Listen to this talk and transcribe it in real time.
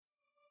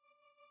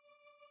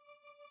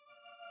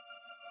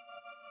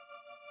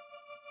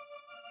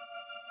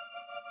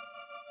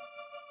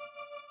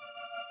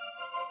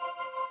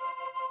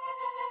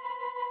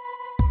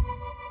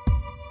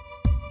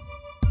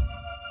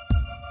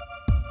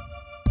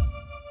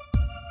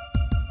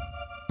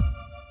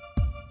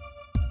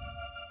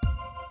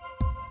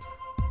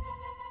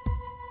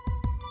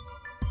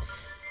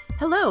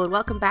Hello and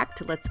welcome back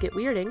to Let's Get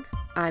Weirding.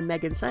 I'm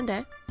Megan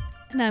Sunday.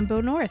 And I'm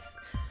Bo North.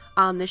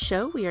 On this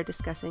show, we are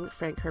discussing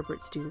Frank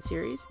Herbert's Dune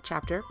series,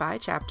 chapter by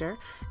chapter.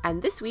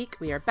 And this week,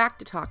 we are back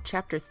to talk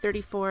chapter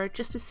 34,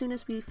 just as soon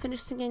as we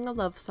finish singing a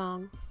love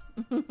song.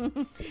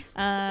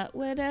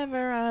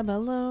 Whenever I'm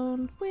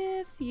alone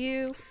with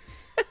you.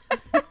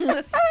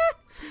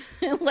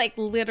 Like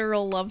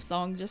literal love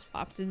song just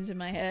popped into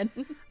my head.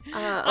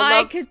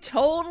 I could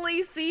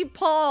totally see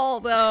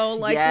Paul though,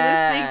 like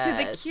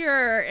listening to The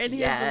Cure in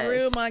his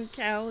room on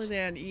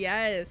Caladan.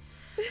 Yes.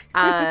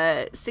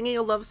 Singing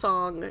a love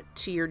song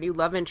to your new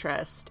love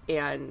interest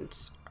and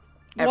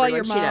while everyone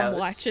your she mom knows,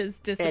 watches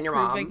and your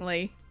mom.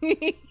 disapprovingly.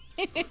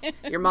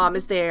 Your mom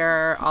is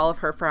there, all of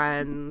her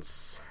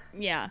friends.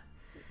 Yeah.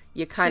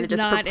 You kind of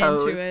just not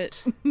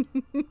proposed. into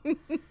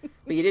it.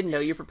 But you didn't know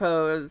you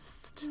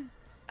proposed.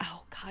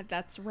 Oh God,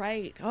 that's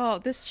right. Oh,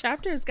 this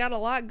chapter's got a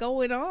lot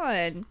going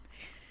on.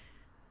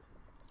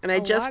 And I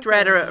just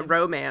read a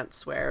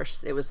romance where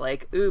it was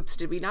like, oops,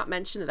 did we not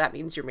mention that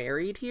means you're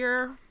married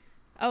here?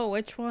 Oh,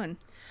 which one?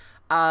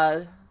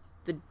 The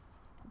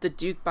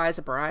Duke Buys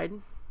a Bride.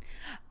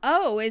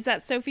 Oh, is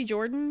that Sophie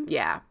Jordan?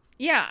 Yeah.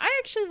 Yeah, I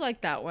actually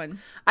like that one.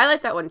 I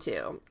like that one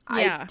too.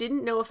 Yeah. I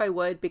didn't know if I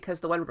would because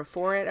the one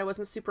before it I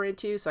wasn't super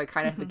into, so I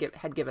kind of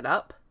had given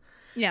up.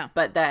 Yeah.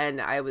 But then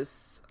I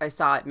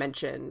saw it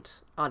mentioned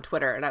on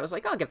Twitter and I was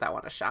like, I'll give that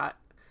one a shot.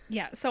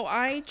 Yeah, so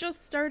I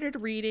just started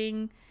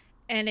reading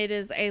and it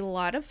is a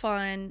lot of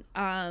fun.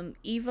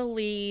 Eva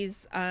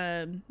Lee's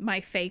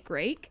My Fake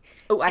Rake.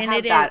 Oh, I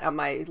have that on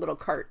my little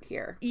cart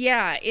here.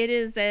 Yeah, it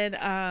is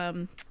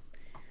an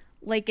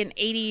like an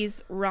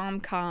 80s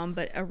rom-com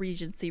but a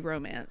Regency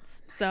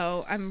romance.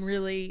 So I'm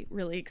really,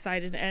 really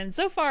excited and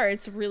so far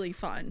it's really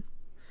fun.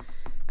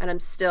 And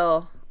there's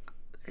still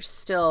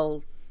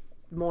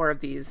more of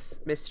these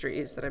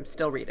mysteries that I'm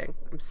still reading.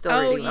 I'm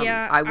still reading them.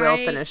 Yeah, I will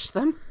finish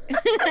them.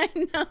 I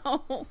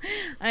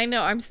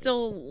know. I'm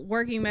still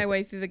working my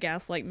way through the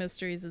Gaslight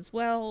mysteries as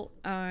well.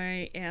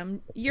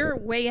 You're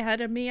way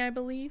ahead of me, I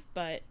believe,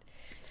 but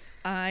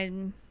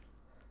I'm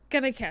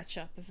gonna catch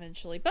up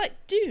eventually. But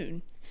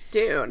Dune.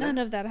 None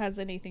of that has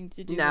anything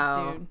to do with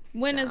Dune.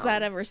 When has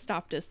that ever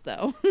stopped us,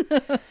 though?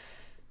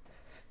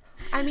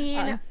 I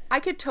mean, I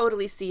could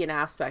totally see an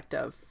aspect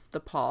of the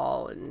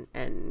Paul and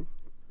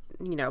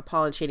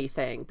Paul and Chani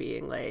thing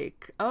being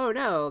like, oh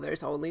no,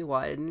 there's only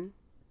one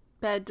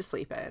bed to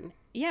sleep in.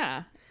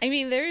 Yeah. I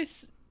mean,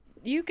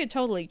 you could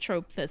totally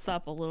trope this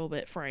up a little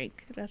bit,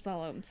 Frank. That's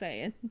all I'm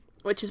saying.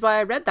 Which is why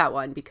I read that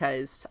one,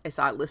 because I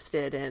saw it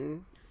listed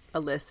in a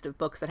list of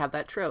books that have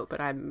that trope, but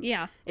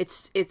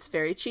it's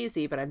very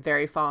cheesy, but I'm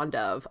very fond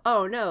of,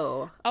 oh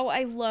no. Oh,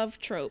 I love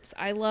tropes.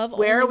 I love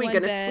where only are we one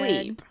gonna bed.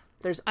 sleep?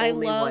 There's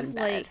only one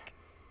bed. Like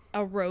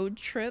a road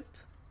trip.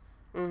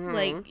 Mm-hmm.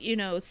 Like,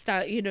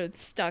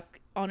 stuck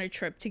on a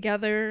trip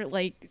together.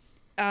 Like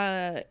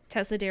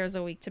Tessa Dares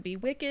a Week to Be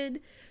Wicked.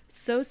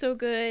 So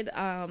good.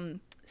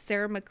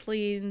 Sarah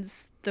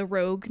McLean's The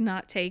Rogue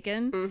Not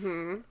Taken.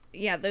 Mm-hmm.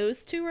 Yeah,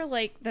 those two are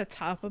like the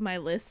top of my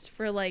list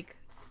for like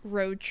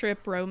road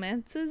trip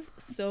romances.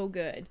 So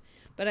good.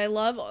 But I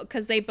love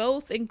because they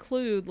both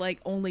include like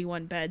only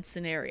one bed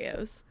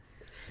scenarios.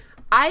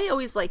 I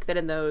always like that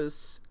in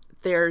those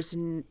there's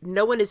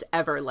no one is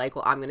ever like,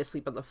 well, I'm going to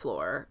sleep on the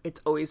floor.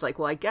 It's always like,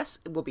 well, I guess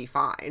it will be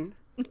fine.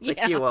 It's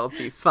like, you won't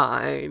be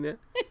fine.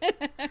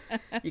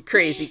 You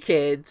crazy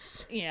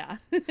kids. Yeah.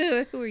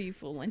 Who are you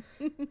fooling?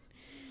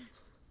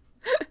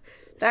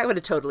 That would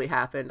have totally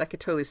happened. I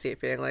could totally see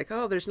it being like,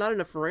 oh, there's not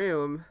enough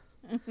room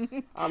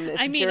on this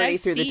journey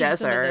through the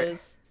desert. Some of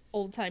those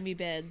old-timey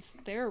beds.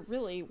 There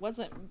really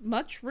wasn't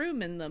much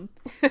room in them.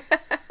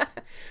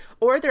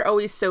 Or they're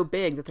always so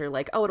big that they're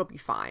like, oh, it'll be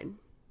fine.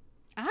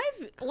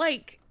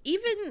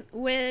 Even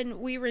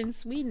when we were in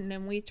Sweden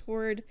and we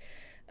toured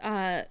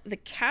the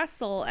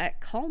castle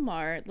at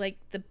Kalmar, like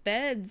the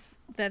beds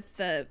that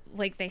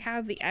they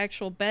have the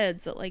actual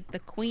beds that like the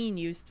queen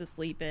used to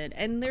sleep in,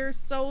 and they're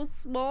so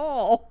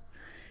small.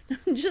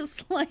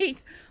 Just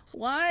like,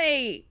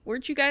 why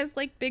weren't you guys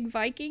like big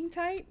Viking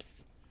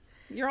types?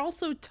 You're all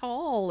so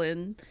tall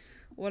and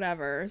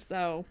whatever.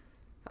 So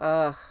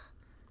well,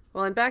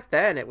 and back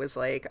then it was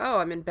like, oh,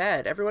 I'm in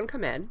bed, everyone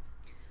come in.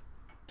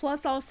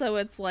 Plus, also,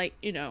 it's like,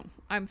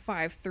 I'm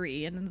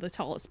 5'3" and I'm the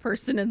tallest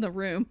person in the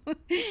room.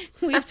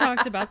 We've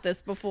talked about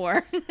this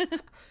before.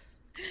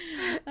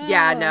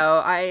 Yeah,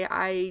 no,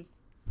 I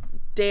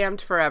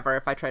damned forever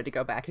if I tried to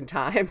go back in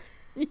time.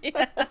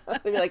 Yeah.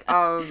 I'd be like,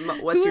 what's your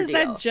deal? Who is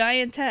that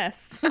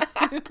giantess?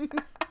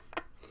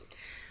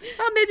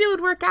 Well, maybe it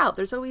would work out.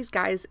 There's always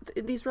guys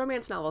in these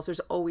romance novels. There's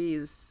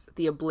always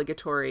the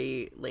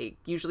obligatory, like,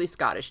 usually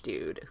Scottish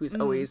dude who's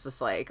always just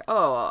like,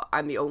 oh,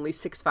 I'm the only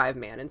 6'5"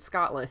 man in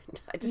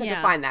Scotland. I just have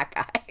to find that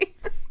guy.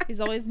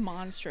 He's always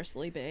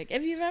monstrously big.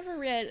 If you've ever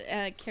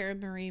read Karen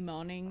Marie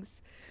Moning's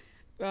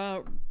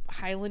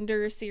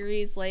Highlander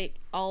series, like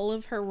all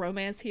of her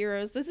romance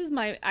heroes,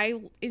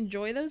 I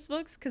enjoy those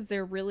books because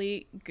they're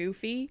really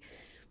goofy,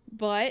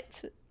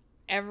 but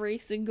every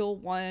single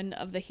one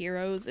of the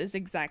heroes is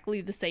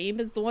exactly the same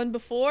as the one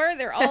before.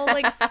 They're all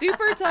like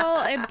super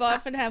tall and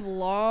buff and have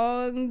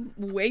long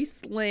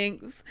waist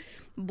length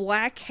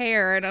black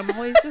hair, and I'm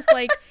always just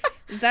like,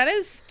 that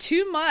is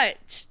too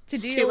much to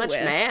deal with. Too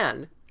much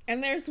man.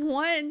 And there's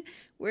one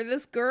where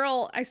this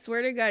girl, I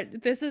swear to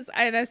God,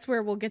 and I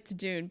swear we'll get to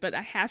Dune, but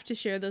I have to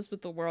share this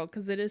with the world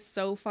because it is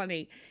so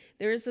funny.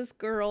 There is this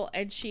girl,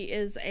 and she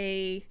is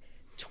a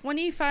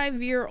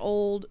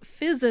 25-year-old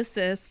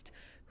physicist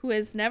who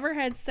has never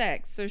had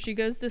sex. So she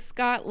goes to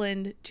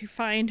Scotland to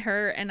find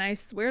her, and I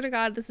swear to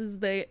God, this is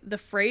the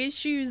phrase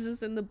she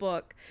uses in the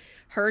book,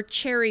 her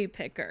cherry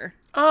picker.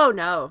 Oh,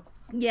 no.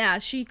 Yeah,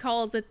 she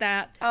calls it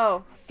that.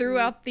 Oh.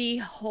 Throughout the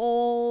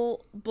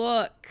whole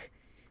book,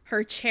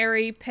 her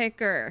cherry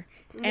picker.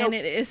 Nope. And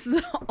it is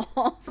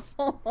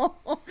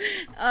awful.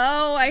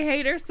 Oh, I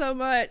hate her so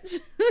much.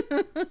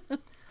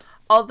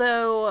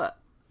 Although,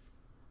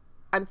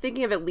 I'm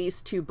thinking of at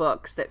least 2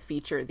 books that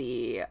feature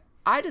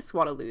I just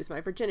want to lose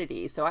my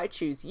virginity, so I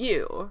choose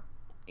you.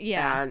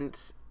 Yeah. And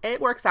it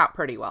works out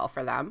pretty well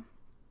for them.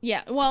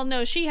 Yeah. Well,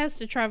 no, she has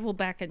to travel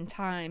back in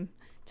time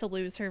to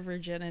lose her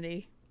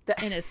virginity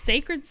in a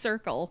sacred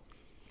circle.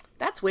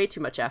 That's way too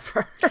much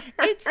effort.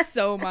 It's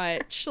so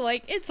much.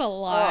 Like, it's a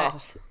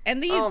lot. Oh.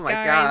 And these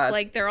guys, God.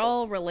 like, they're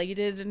all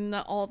related and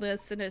all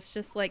this, and it's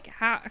just like,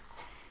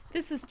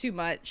 this is too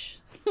much.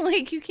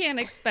 Like, you can't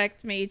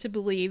expect me to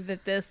believe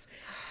that this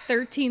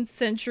 13th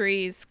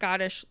century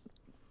Scottish,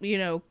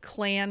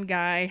 clan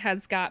guy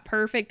has got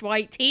perfect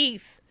white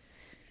teeth.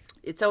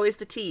 It's always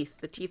the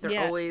teeth. The teeth are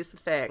always the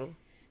thing.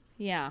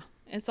 Yeah.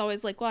 It's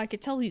always like, well, I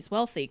could tell he's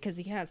wealthy because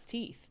he has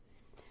teeth.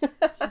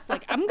 It's just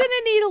like, I'm going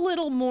to need a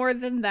little more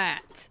than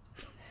that.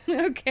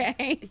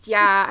 Okay.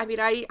 Yeah. I mean,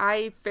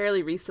 I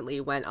fairly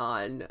recently went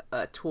on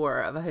a tour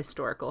of a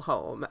historical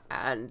home,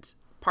 and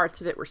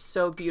parts of it were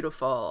so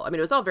beautiful. I mean,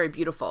 it was all very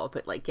beautiful,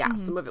 but like, yeah,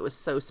 some of it was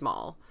so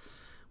small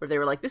where they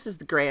were like, this is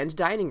the grand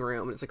dining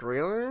room. And it's like,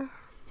 really?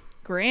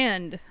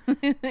 Grand.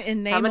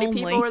 In name How many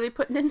only. people were they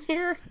putting in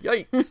there?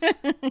 Yikes.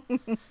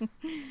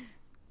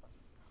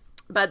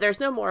 But there's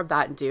no more of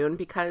that in Dune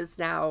because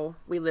now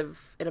we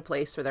live in a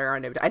place where there are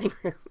no dining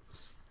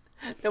rooms.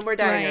 No more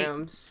dining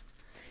rooms.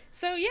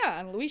 So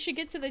yeah, we should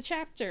get to the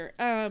chapter.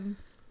 And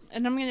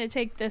I'm going to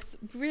take this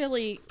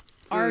really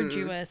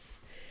arduous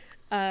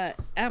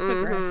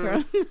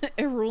epigraph from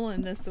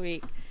Irulan this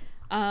week.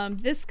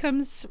 This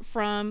comes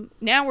from,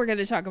 now we're going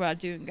to talk about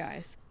Dune,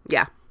 guys.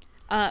 Yeah.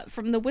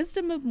 From the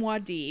Wisdom of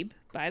Muad'Dib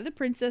by the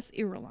Princess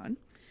Irulan.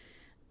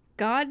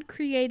 God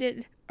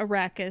created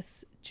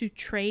Arrakis to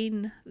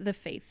train the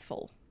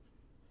faithful.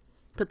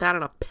 Put that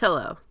on a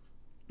pillow.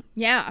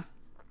 Yeah.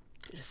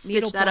 Just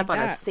stitch that up on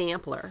a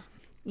sampler.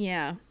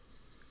 Yeah.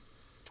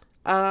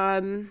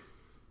 So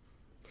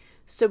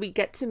we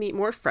get to meet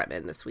more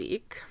Fremen this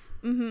week.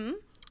 Mm-hmm.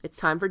 It's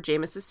time for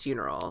Jameis's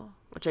funeral,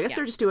 which I guess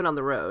they're just doing on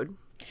the road.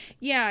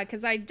 Yeah,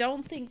 because I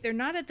don't think they're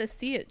not at the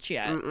Sietch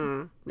yet.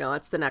 No,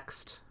 that's the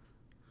next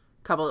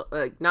couple,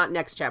 not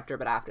next chapter,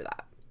 but after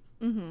that.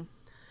 Mm-hmm.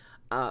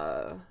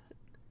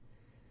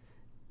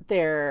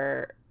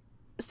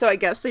 So I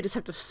guess they just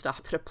have to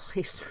stop at a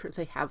place where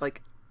they have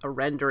like a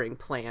rendering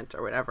plant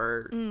or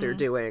whatever they're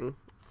doing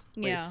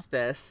with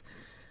this.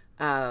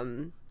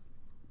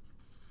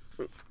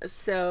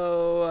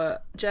 So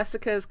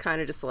Jessica's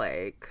kind of just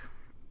like,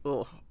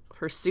 oh,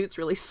 her suit's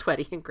really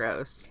sweaty and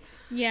gross.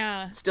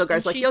 Yeah.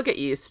 Stilgar's like, you'll get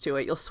used to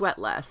it. You'll sweat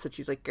less. And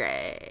she's like,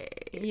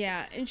 great.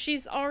 Yeah. And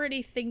she's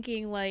already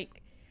thinking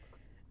like,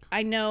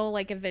 I know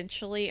like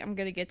eventually I'm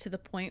going to get to the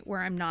point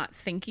where I'm not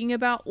thinking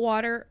about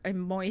water and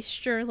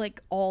moisture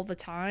like all the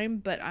time,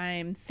 but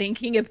I'm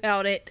thinking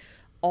about it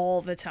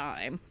all the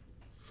time.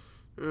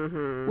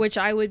 Mm-hmm. Which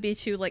I would be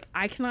too. Like,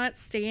 I cannot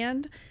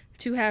stand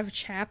to have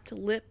chapped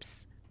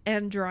lips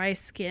and dry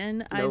skin.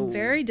 No. I'm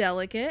very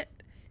delicate.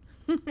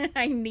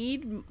 I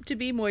need to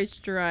be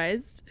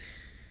moisturized.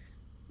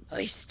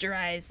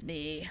 Moisturize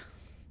me.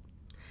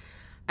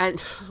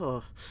 And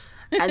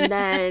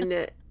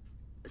then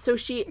so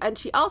she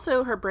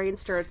also, her brain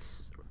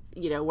starts,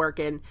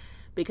 working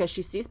because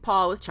she sees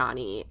Paul with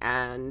Chani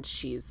and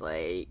she's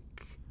like,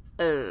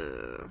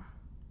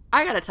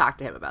 I gotta talk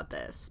to him about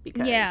this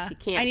because he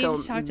can't go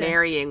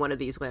marrying one of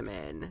these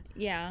women.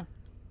 Yeah.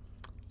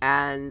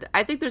 And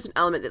I think there's an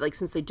element that, like,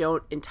 since they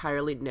don't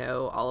entirely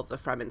know all of the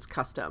Fremen's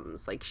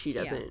customs, like, she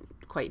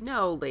doesn't quite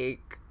know,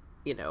 like,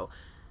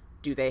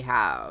 do they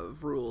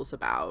have rules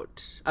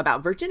about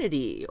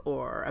virginity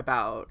or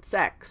about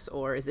sex,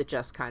 or is it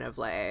just kind of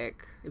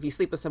like, if you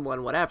sleep with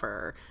someone,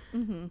 whatever.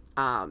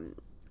 Mm-hmm.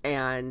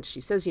 And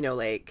she says,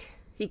 like,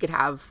 he could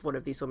have one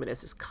of these women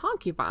as his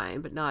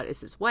concubine, but not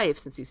as his wife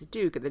since he's a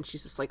duke. And then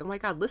she's just like, oh my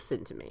God,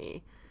 listen to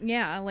me.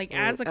 Yeah, like,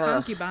 as a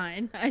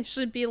concubine, I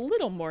should be a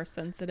little more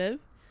sensitive.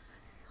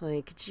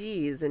 Like,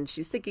 geez. And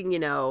she's thinking,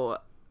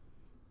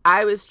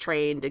 I was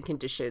trained and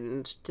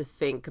conditioned to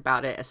think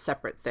about it as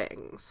separate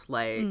things.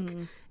 Like,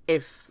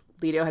 if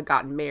Leto had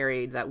gotten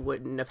married, that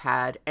wouldn't have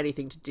had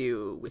anything to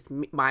do with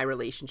my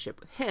relationship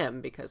with him,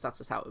 because that's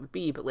just how it would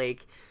be. But,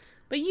 like...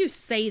 But you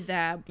say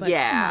that, but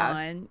come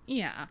on.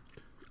 Yeah.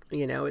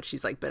 And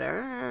she's like,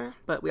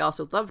 but we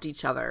also loved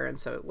each other, and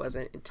so it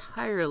wasn't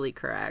entirely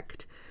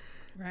correct.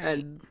 Right.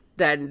 And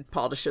then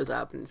Paul just shows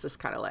up and it's just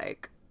kind of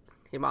like,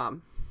 hey,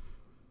 Mom,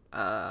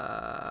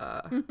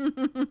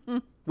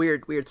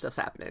 weird stuff's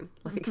happening.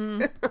 Like,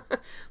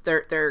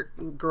 they're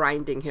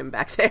grinding him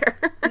back there.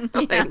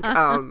 Like,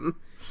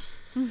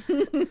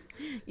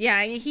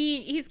 yeah,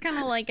 he's kind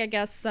of like, I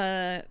guess,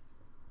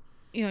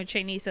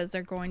 Cheney says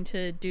they're going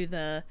to do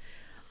the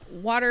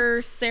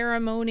water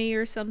ceremony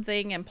or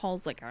something, and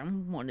Paul's like, I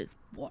don't want his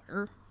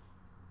water.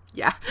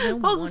 Yeah,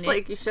 Paul's just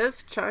like,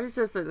 Charlie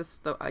says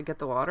that I get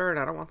the water and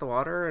I don't want the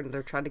water, and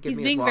they're trying to give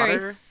me his water. He's being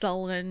very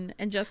sullen,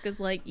 and Jessica's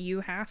like,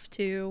 you have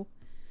to.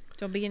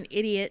 Don't be an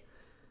idiot.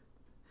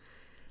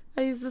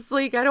 And he's just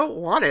like, I don't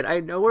want it. I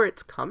know where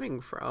it's coming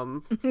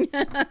from.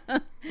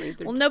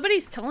 Well,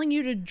 nobody's telling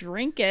you to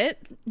drink it.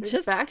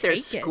 Just back there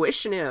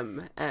squishing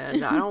him,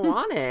 and I don't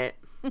want it.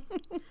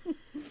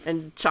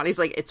 And Johnny's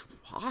like, it's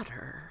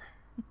water.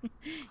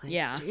 Like,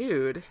 yeah,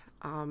 dude.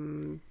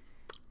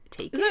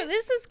 Take it. So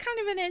this is kind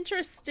of an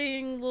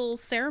interesting little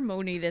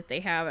ceremony that they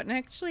have, and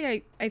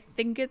actually, I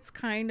think it's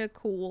kind of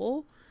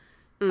cool.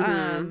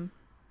 So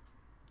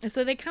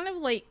they kind of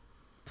like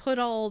put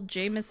all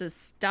Jameis's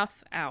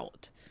stuff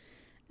out,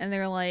 and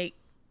they're like,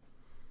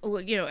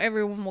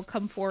 everyone will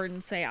come forward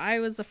and say, I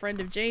was a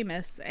friend of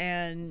Jameis,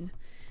 and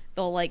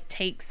they'll like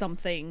take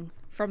something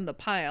from the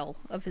pile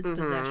of his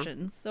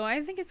possessions. So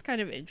I think it's kind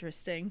of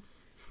interesting.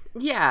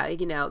 Yeah,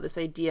 this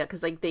idea,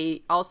 because like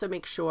they also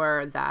make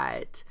sure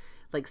that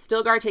like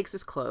Stilgar takes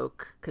his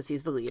cloak because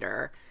he's the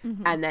leader,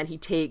 and then he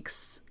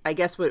takes, I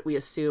guess, what we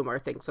assume are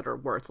things that are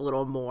worth a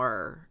little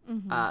more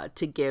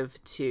to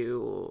give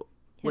to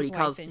what he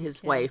calls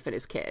his wife and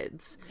his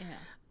kids.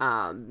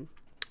 Yeah.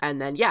 And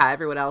then,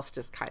 everyone else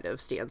just kind of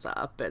stands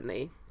up and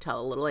they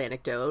tell a little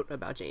anecdote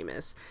about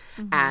Jameis.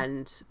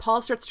 And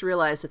Paul starts to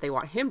realize that they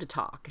want him to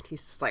talk. And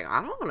he's just like,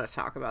 I don't want to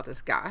talk about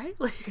this guy.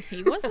 Like,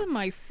 he wasn't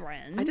my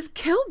friend. I just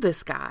killed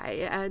this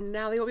guy, and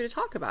now they want me to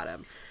talk about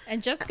him.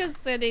 And Jessica's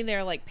sitting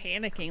there, like,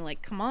 panicking,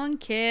 like, come on,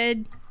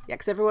 kid. Yeah,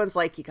 because everyone's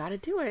like, you got to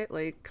do it.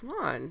 Like, come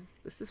on.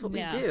 This is what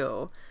we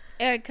do.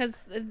 Yeah, because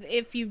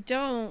if you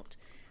don't,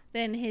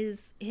 then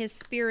his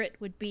spirit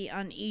would be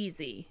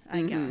uneasy,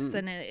 I guess,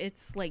 and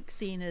it's like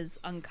seen as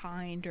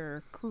unkind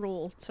or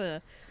cruel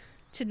to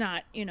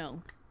not,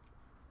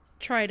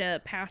 try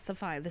to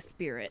pacify the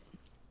spirit.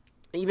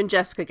 Even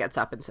Jessica gets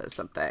up and says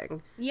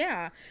something.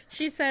 Yeah,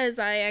 she says,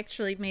 I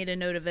actually made a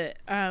note of it.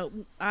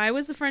 I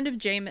was a friend of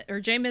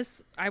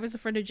Jameis. I was a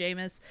friend of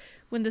Jameis.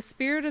 When the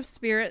spirit of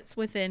spirits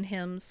within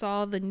him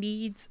saw the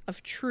needs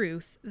of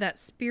truth, that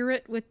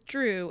spirit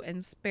withdrew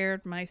and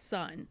spared my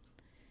son.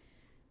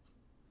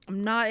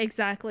 I'm not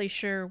exactly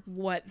sure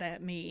what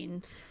that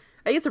means.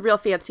 I think it's a real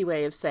fancy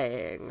way of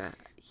saying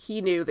he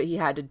knew that he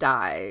had to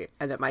die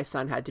and that my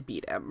son had to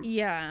beat him.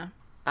 Yeah.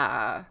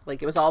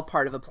 Like it was all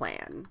part of a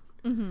plan.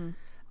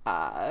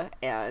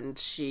 And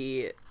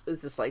she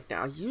is just like,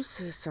 now you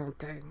say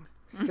something.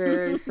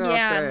 Say something.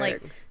 Yeah, and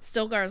like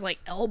Stilgar's like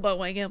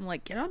elbowing him,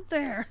 like, get up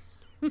there.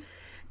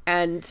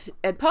 And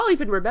Paul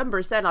even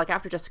remembers then, like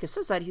after Jessica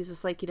says that, he's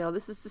just like,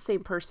 this is the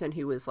same person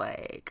who was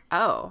like,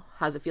 oh,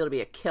 how's it feel to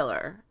be a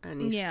killer? And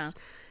he's,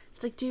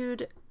 it's like,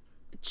 dude,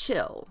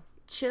 chill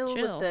with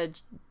the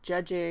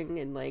judging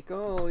and like,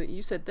 oh,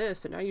 you said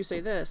this and now you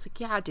say this. Like,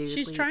 yeah, dude.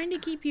 She's like, trying to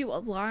keep you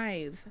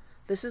alive.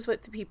 This is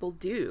what the people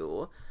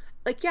do.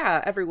 Like,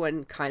 yeah,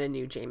 everyone kind of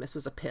knew Jameis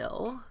was a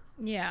pill.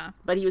 Yeah.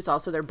 But he was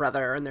also their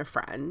brother and their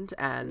friend,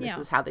 and this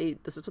is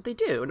what they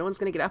do. No one's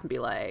gonna get up and be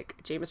like,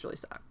 Jameis really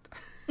sucked.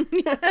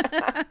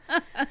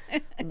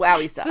 Wow,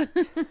 he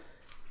sucked.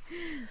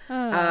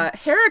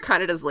 Hera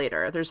kind of does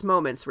later. There's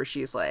moments where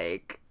she's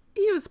like,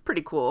 he was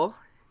pretty cool.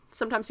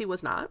 Sometimes he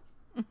was not.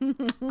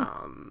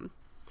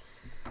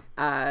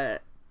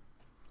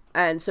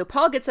 And so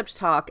Paul gets up to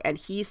talk, and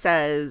he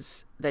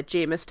says that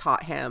Jameis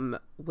taught him,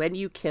 when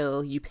you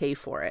kill, you pay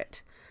for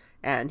it.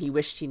 And he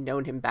wished he'd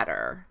known him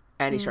better.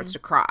 And he starts to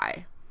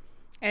cry.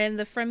 And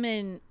the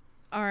Fremen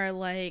are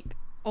like,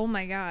 oh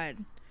my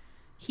god.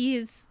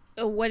 He's,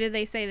 what do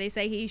they say? They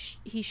say he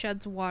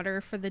sheds water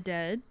for the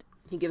dead.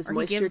 He gives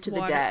moisture to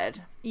the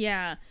dead.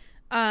 Yeah.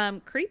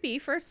 Creepy,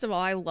 first of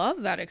all. I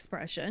love that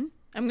expression.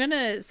 I'm going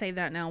to say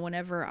that now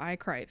whenever I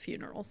cry at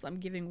funerals. I'm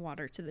giving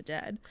water to the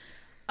dead.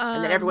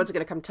 And then everyone's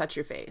going to come touch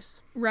your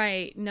face.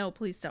 Right. No,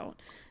 please don't.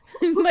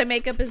 My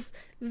makeup is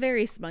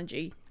very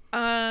smudgy.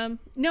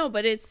 No,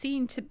 but it's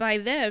seen by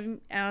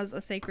them as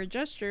a sacred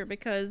gesture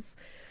because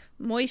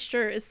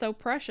moisture is so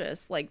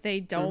precious. Like,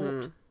 they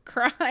don't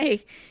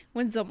cry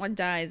when someone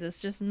dies. It's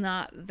just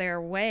not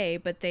their way.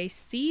 But they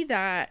see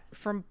that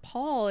from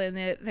Paul, and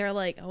they're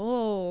like,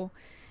 oh,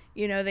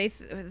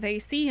 they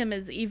see him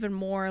as even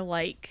more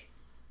like,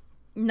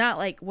 not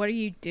like, what are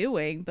you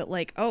doing? But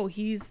like, oh,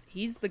 he's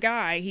the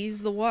guy. He's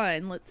the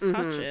one. Let's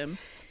touch him.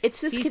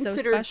 It's just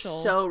considered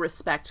so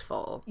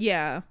respectful.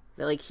 Yeah.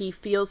 That, like, he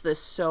feels this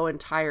so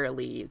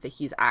entirely that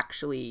he's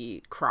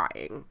actually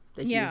crying.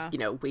 That he's,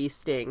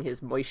 wasting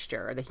his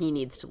moisture that he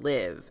needs to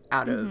live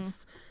out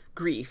of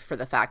grief for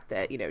the fact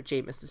that,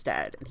 Jameis is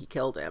dead and he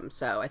killed him.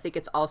 So I think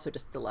it's also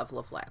just the level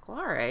of like, well,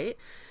 all right,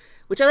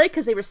 which I like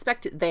because they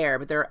respect it there.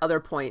 But there are other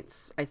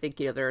points. I think,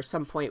 there are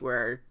some point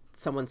where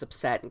someone's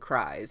upset and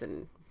cries,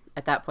 and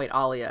at that point,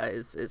 Alia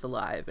is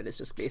alive and is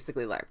just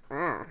basically like,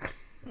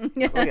 look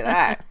at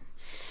that.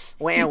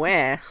 Wah,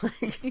 wah.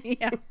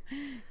 Yeah.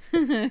 Get Cry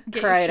your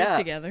it shit up.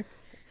 together.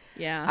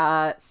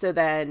 Yeah. So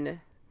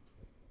then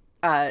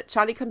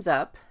Chani comes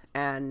up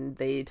and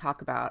they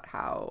talk about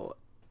how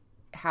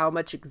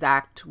much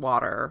exact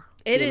water,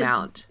 It is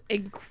amount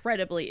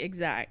incredibly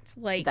exact.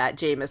 Like, that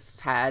Jameis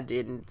had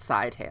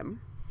inside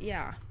him.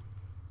 yeah.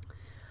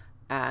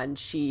 And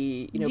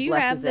she, Do you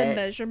have blesses the it.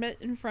 measurement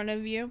in front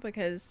of you?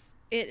 Because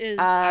it is,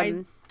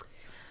 Um,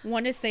 I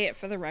want to say it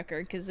for the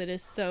record because it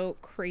is so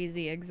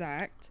crazy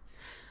exact.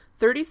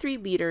 33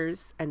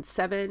 liters and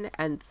 7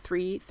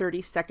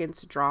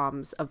 3/32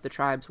 drams of the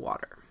tribe's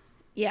water.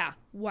 Yeah.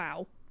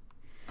 Wow.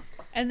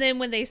 And then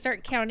when they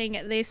start counting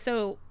it,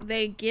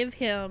 they give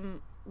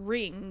him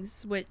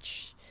rings,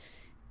 which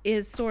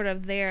is sort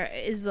of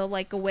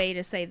like a way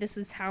to say, this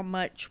is how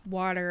much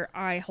water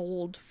I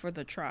hold for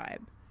the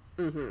tribe.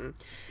 Mm-hmm.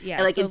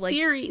 Yeah. And so in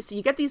theory, so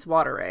you get these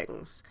water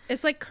rings.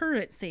 it's like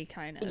currency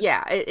kind of.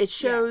 Yeah, it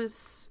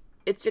shows,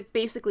 it's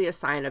basically a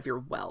sign of your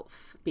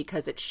wealth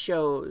because it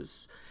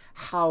shows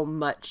how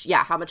much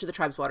of the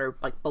tribe's water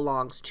like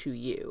belongs to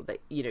you, that,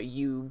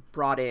 you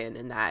brought in,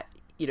 and that,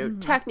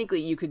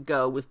 technically you could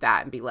go with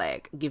that and be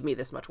like, give me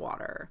this much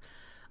water.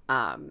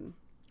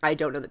 I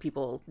don't know that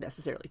people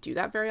necessarily do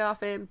that very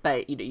often,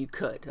 but you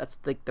could. That's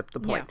like the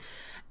point.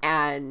 Yeah.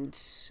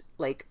 And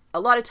like a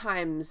lot of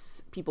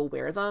times people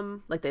wear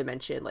them, like they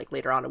mentioned, like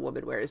later on a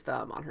woman wears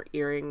them on her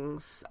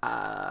earrings.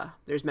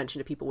 There's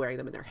mention of people wearing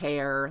them in their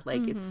hair,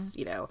 like it's,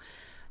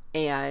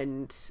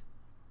 and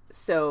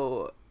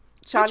so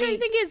Chani, which I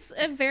think is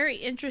a very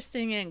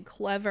interesting and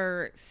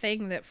clever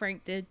thing that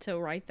Frank did to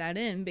write that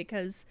in,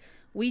 because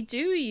we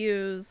do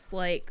use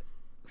like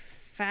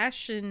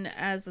fashion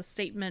as a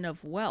statement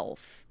of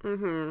wealth.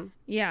 Mm-hmm.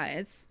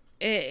 Yeah,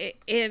 it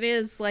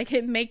is like,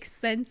 it makes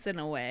sense in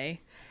a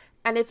way.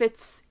 And if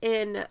it's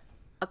in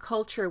a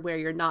culture where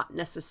you're not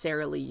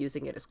necessarily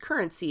using it as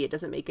currency, it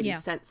doesn't make any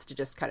sense to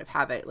just kind of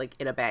have it like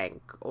in a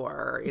bank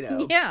or,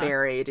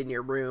 buried in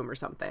your room or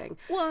something.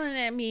 Well, and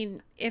I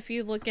mean, if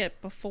you look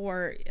at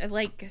before,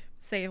 like,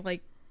 say,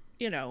 like,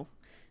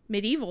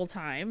 medieval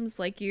times,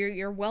 like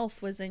your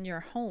wealth was in your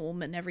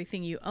home and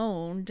everything you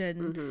owned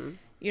and,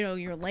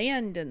 your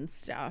land and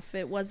stuff.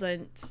 It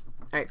wasn't...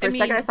 All right, for a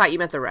second I thought you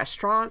meant the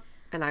restaurant.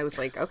 And I was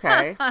like,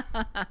 okay.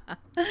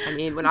 I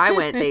mean, when I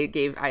went,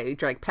 I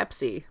drank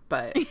Pepsi,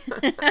 but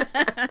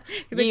but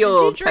did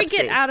you drink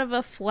it out of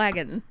a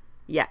flagon?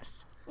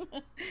 Yes.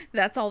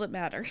 That's all that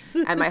matters.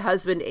 And my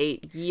husband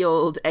ate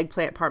yield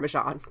eggplant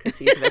parmesan because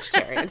he's a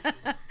vegetarian.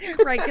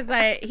 Right,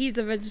 because he's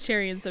a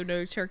vegetarian, so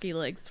no turkey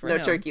legs for him.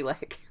 No turkey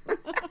leg.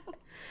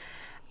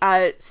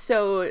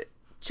 So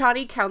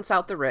Chani counts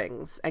out the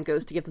rings and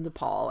goes to give them to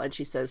Paul, and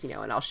she says,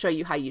 and I'll show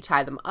you how you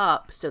tie them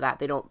up so that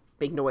they don't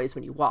make noise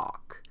when you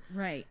walk.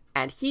 Right.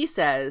 And he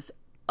says,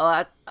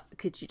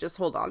 could you just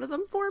hold on to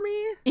them for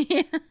me?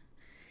 Yeah.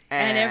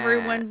 And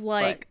everyone's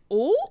like,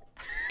 ooh.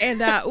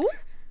 And ooh.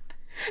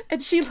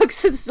 And she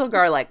looks at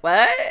Stilgar like,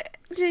 what?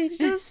 Did he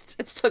just...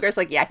 And Stilgar's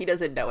like, yeah, he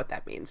doesn't know what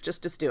that means.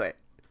 Just do it.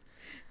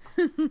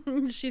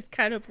 She's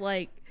kind of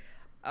like,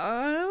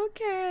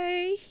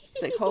 okay.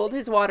 It's like, hold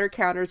his water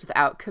counters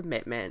without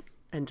commitment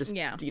and just,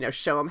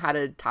 show him how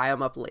to tie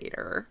them up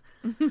later.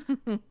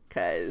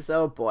 Because,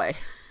 oh boy.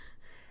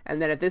 And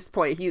then at this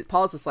point,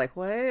 Paul's just like,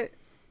 what?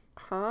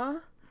 Huh?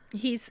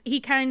 He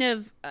kind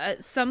of,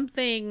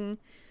 something,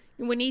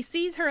 when he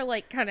sees her,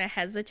 like, kind of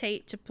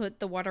hesitate to put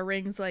the water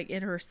rings, like,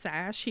 in her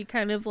sash, he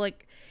kind of,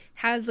 like,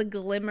 has a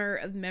glimmer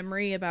of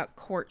memory about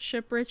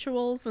courtship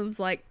rituals and is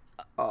like,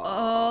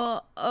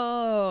 oh,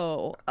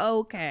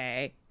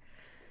 okay.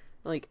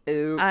 Like,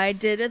 oops. I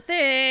did a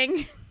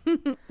thing.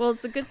 Well,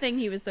 it's a good thing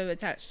he was so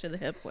attached to the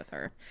hip with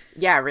her.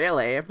 Yeah,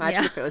 really.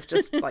 Imagine if it was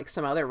just, like,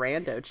 some other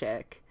rando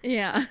chick.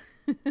 Yeah.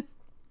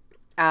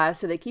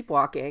 So they keep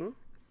walking,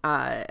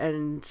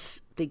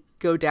 and they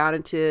go down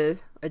into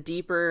a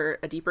deeper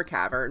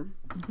cavern,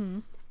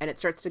 and it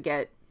starts to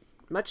get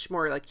much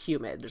more like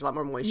humid. There's a lot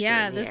more moisture in the air.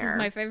 Yeah, this is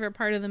my favorite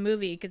part of the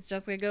movie because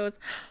Jessica goes,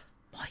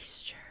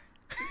 moisture.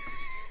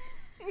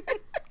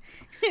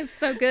 It's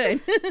so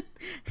good.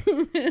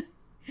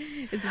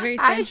 It's very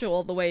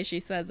sensual the way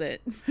she says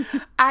it.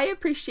 I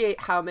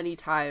appreciate how many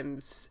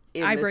times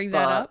I bring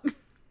that up.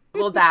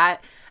 Well,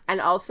 that,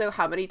 and also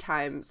how many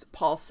times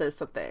Paul says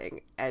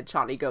something and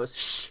Chani goes,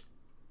 shh.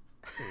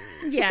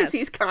 Yes. Because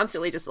he's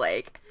constantly just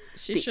like,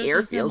 the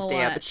air feels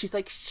damp. But she's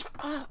like, shut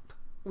up.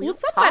 Well,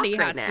 somebody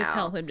has to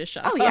tell him to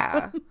shut up. Oh,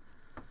 yeah.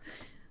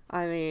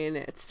 I mean,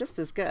 it's just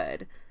as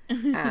good.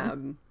 We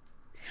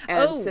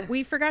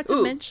forgot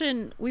to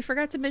mention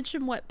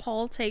what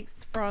Paul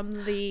takes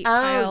from the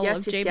pile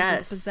of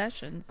James's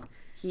possessions.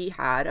 He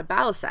had a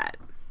balisette.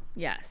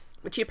 Yes.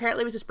 Which he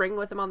apparently was just bringing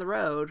with him on the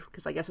road,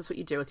 because I guess that's what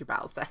you do with your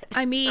battle set.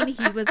 I mean,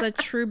 he was a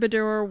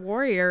troubadour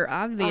warrior,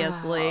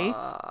 obviously.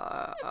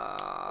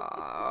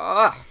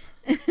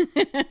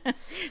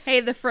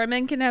 Hey, the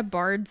Fremen can have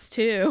bards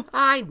too.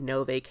 I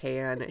know they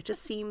can. It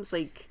just seems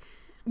like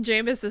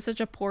Jamis is such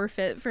a poor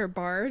fit for a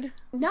bard.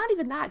 not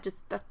even that. Just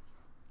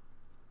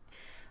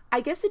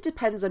I guess it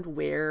depends on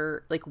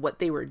where, like, what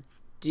they were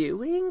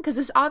doing, because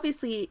it's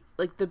obviously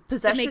like the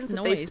possessions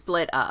that they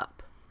split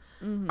up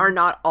are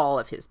not all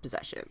of his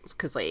possessions.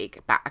 Because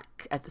like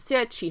back at the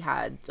Sitch, he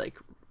had like,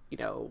 you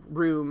know,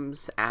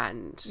 rooms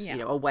and you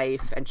know, a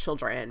wife and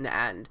children,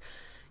 and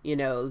you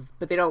know,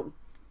 but they don't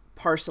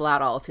parcel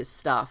out all of his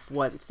stuff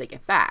once they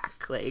get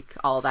back. Like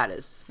all that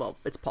is, well,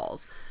 it's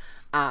Paul's.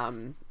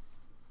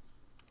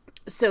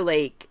 So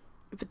like,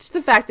 but just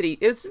the fact that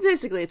it's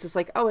just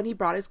like, oh, and he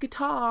brought his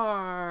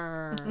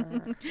guitar.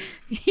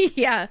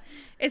 Yeah,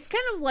 it's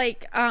kind of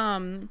like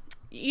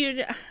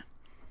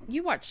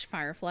you watched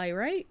Firefly,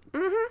 right?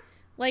 Mm-hmm.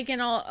 Like in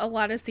a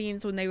lot of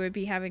scenes when they would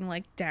be having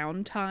like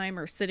downtime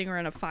or sitting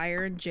around a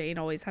fire, and Jane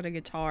always had a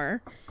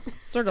guitar,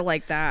 sort of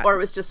like that. Or it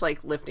was just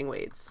like lifting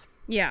weights.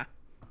 Yeah.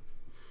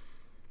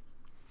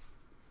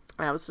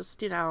 That was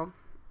just, you know,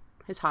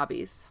 his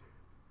hobbies.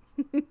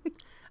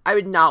 I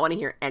would not want to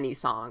hear any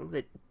song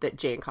that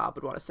Jane Cobb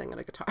would want to sing on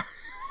a guitar.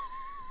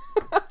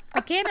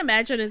 I can't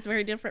imagine it's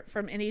very different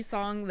from any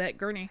song that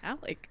Gurney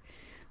Halleck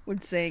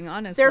would sing,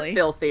 honestly. They're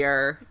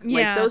filthier.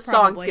 Yeah, like, those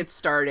probably. songs get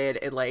started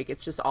and, like,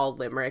 it's just all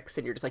limericks,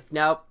 and you're just like,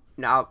 nope,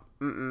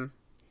 mm-mm.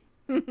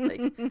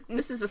 Like,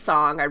 this is a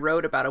song I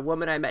wrote about a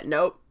woman I met.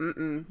 Nope,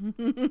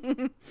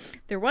 mm-mm.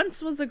 There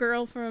once was a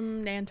girl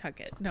from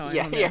Nantucket. No, I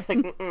don't know. Yeah, like,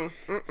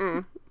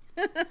 mm-mm.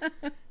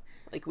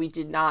 Like, we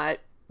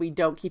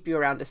don't keep you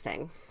around to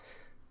sing.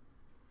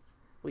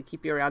 We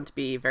keep you around to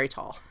be very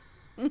tall.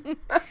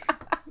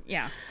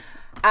 Yeah.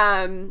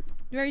 Um,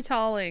 Very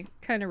tall and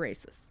kind of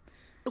racist.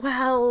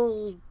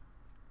 Well,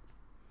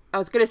 I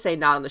was going to say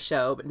not on the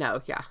show, but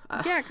no, yeah.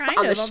 Yeah, kind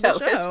on of the on show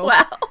the as show.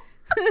 well.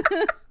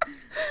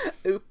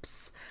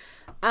 Oops.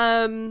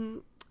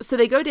 So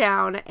they go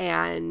down,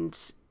 and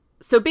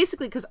so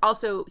basically, because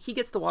also he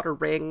gets the water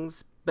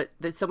rings, but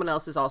someone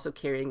else is also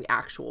carrying the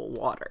actual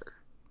water.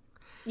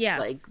 Yes.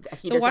 Like,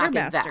 he the does water not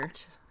get master.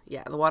 that.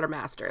 Yeah, the water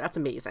master. That's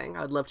amazing.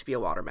 I would love to be a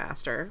water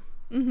master.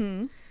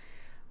 Mm-hmm.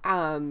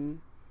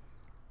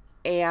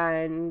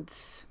 And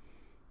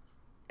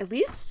at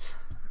least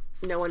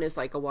no one is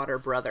like a water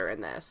brother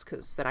in this,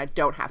 because then I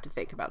don't have to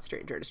think about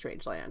Stranger in a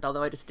Strange Land,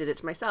 although I just did it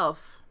to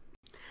myself.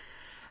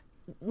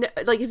 No,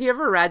 like, have you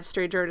ever read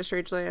Stranger in a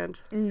Strange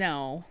Land?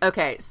 No.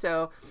 Okay,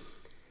 so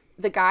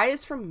the guy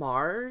is from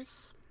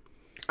Mars.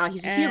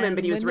 He's a human,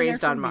 but he was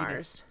raised on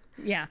Mars.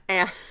 Yeah.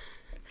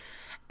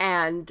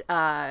 And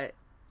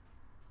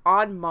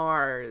on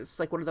Mars,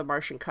 like, one of the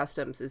Martian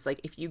customs is,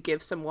 like, if you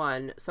give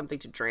someone something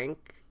to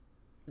drink,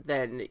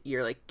 then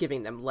you're, like,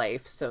 giving them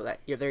life, so that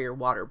they're your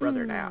water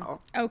brother now.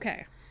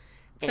 Okay.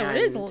 So it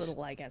is a little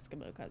like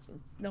Eskimo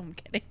cousins. No, I'm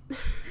kidding.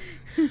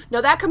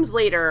 No, that comes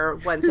later,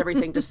 once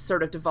everything just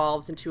sort of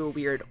devolves into a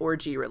weird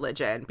orgy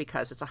religion,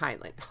 because it's a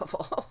Heinlein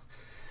novel.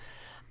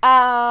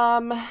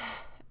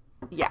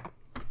 Yeah.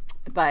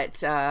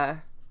 But,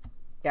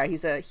 yeah,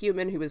 he's a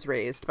human who was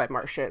raised by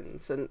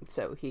Martians, and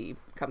so he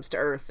comes to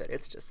Earth, and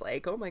it's just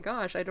like, oh my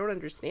gosh, I don't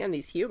understand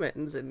these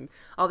humans and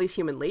all these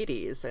human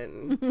ladies,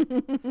 and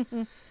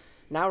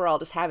now we're all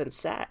just having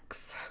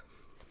sex.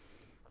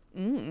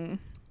 Yeah.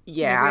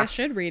 Maybe I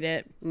should read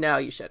it. No,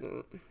 you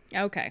shouldn't.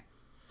 Okay.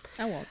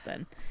 I won't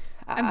then.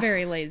 I'm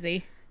very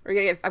lazy. I'm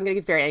gonna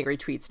get very angry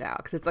tweets now,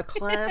 because it's a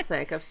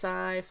classic of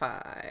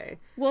sci-fi.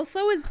 Well,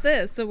 so is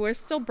this, so we're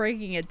still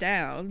breaking it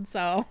down,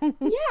 so.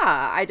 Yeah,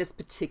 I just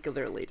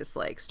particularly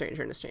dislike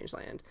Stranger in a Strange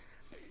Land.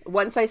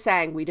 Once I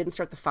sang We Didn't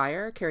Start the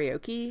Fire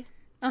karaoke,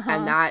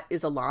 and that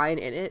is a line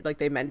in it, like,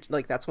 they meant,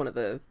 like, that's one of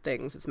the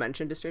things that's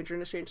mentioned to Stranger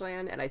in a Strange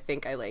Land, and I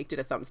think I, like, did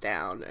a thumbs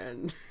down,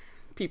 and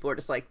people were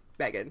just like,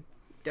 Megan,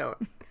 don't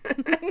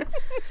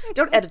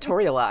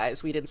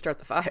editorialize We Didn't Start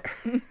the Fire.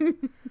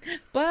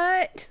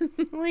 But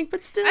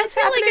But still, I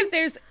feel like if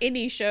there's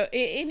any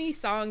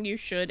song you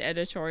should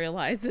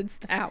editorialize, it's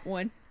that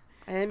one.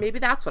 And maybe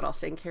that's what I'll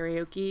sing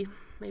karaoke.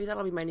 Maybe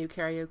that'll be my new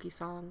karaoke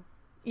song.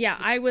 Yeah,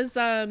 I was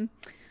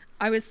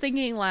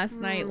thinking last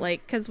night,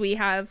 like, because we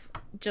have,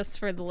 just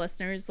for the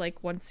listeners,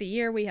 like, once a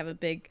year we have a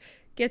big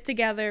get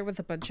together with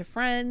a bunch of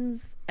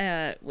friends.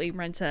 We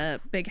rent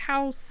a big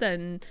house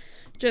and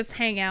just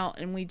hang out,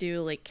 and we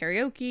do like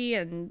karaoke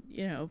and,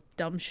 you know,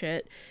 dumb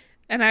shit.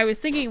 And I was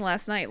thinking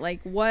last night, like,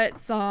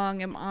 what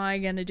song am I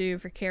gonna do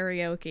for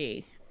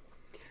karaoke?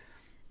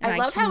 And I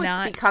love how it's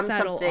become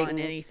something on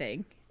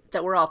anything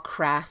that we're all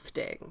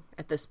crafting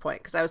at this point,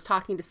 because I was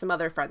talking to some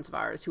other friends of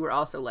ours who were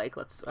also like,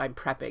 I'm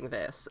prepping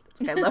this.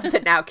 It's like, I love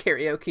that now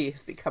karaoke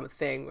has become a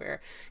thing where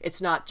it's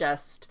not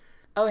just,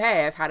 oh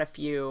hey, I've had a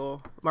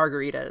few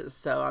margaritas,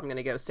 so I'm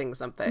gonna go sing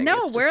something.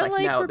 No, it's we're just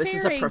like no, this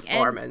is a preparing,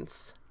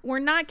 performance. we're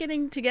not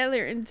getting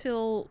together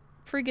until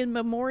friggin'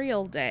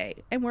 Memorial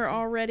Day, and we're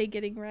already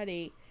getting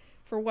ready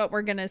for what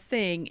we're gonna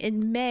sing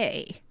in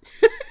May.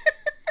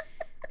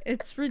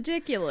 It's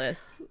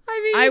ridiculous.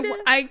 I mean,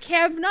 I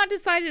have not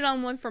decided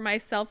on one for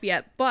myself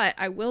yet, but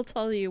I will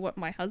tell you what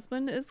my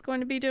husband is going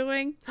to be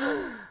doing.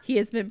 He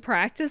has been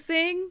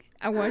practicing.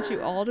 I want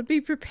you all to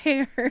be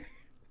prepared.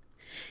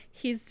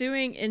 He's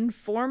doing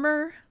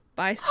Informer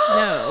by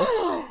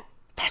Snow.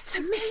 That's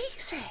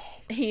amazing.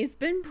 He's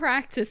been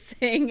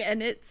practicing,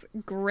 and it's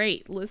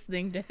great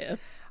listening to him.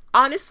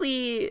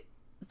 Honestly,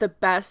 the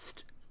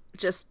best,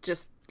 just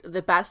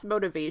the best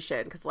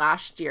motivation, because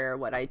last year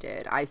what I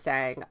did, I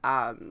sang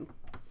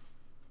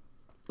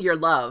Your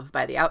Love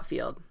by The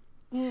Outfield.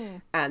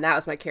 And that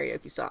was my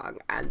karaoke song.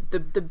 And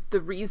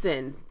the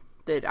reason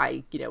that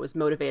I, was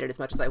motivated as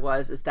much as I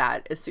was is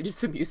that as soon as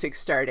the music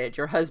started,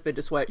 your husband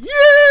just went,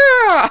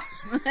 yeah!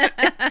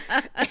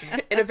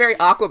 In a very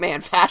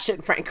Aquaman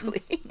fashion,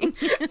 frankly.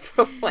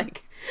 From,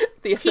 like,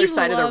 the other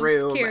side of the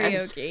room.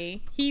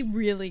 Karaoke. He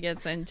really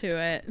gets into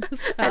it.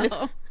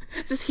 So.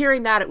 Just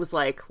hearing that, it was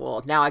like,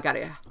 well, now I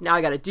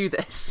gotta do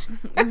this.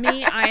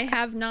 Me, I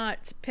have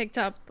not picked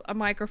up a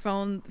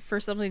microphone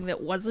for something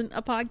that wasn't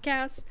a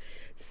podcast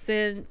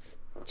since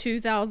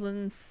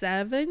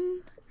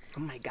 2007. Oh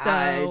my God,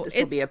 so this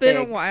will be it's been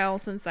a while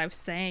since I've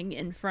sang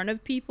in front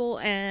of people,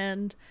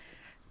 and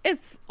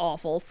it's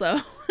awful.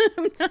 So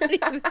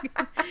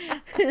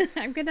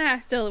I'm gonna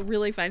have to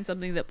really find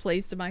something that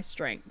plays to my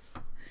strengths.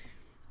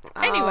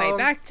 Anyway,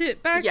 back to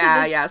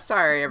this,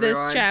 sorry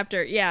everyone. This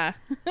chapter, yeah.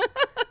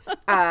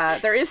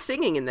 There is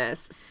singing in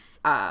this.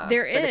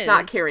 There is. But it's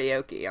not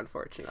karaoke,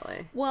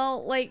 unfortunately.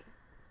 Well, like,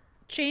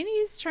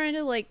 Chani's trying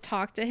to, like,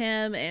 talk to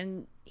him,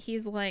 and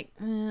he's like,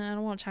 I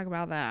don't want to talk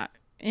about that.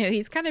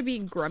 He's kind of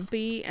being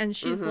grumpy, and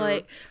she's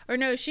like, or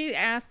no, she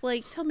asked,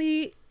 like, tell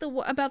me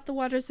about the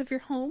waters of your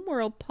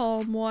homeworld,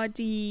 Paul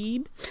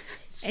Muad'Dib.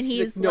 And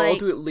he's no, I'll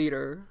do it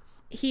later.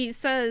 He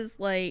says,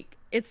 like,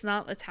 it's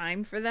not the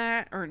time for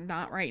that, or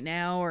not right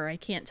now, or I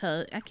can't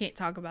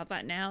talk about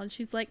that now. And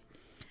she's like,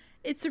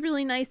 it's a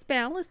really nice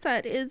balance,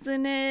 that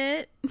isn't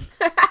it?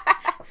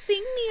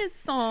 Sing me a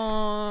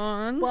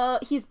song. Well,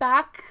 he's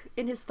back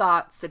in his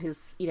thoughts and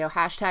his,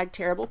 hashtag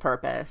terrible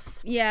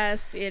purpose.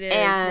 Yes, it is.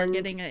 And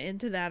we're getting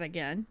into that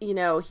again.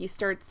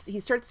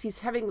 He's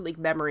having, like,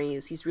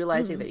 memories. He's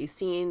realizing that he's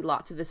seen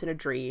lots of this in a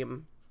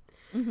dream.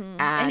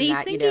 And he's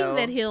thinking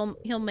that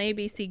he'll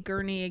maybe see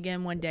Gurney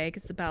again one day,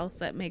 because the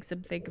balisette makes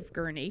him think of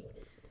Gurney.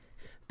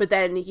 But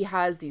then he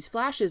has these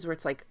flashes where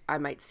it's like, I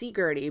might see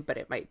Gurney, but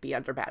it might be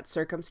under bad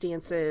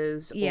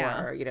circumstances,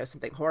 or,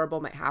 something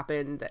horrible might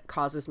happen that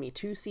causes me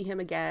to see him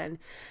again.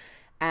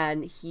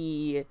 And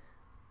he,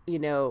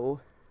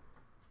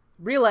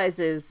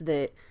 realizes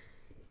that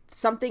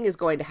something is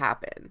going to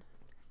happen,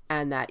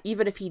 and that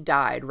even if he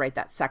died right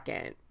that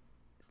second,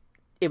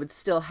 it would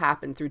still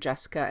happen through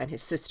Jessica and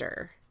his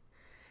sister.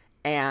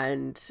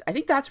 And I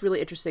think that's really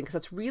interesting, because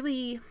that's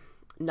really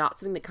not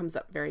something that comes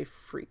up very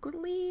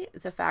frequently.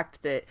 The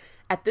fact that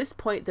at this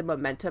point the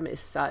momentum is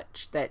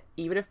such that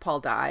even if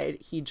Paul died,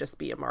 he'd just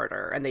be a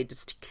martyr, and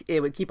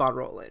it would keep on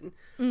rolling.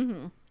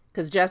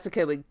 Because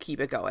Jessica would keep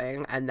it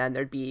going, and then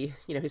there'd be,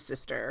 his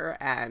sister,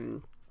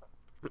 and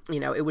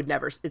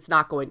it's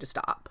not going to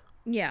stop.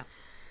 Yeah.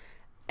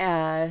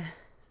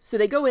 So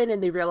they go in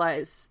and they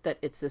realize that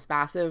it's this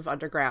massive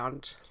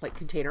underground, like,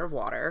 container of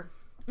water.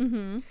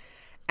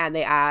 And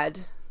they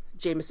add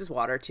Jameis's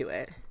water to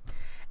it.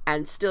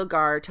 And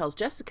Stilgar tells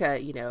Jessica,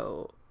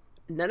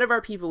 none of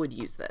our people would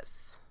use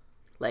this.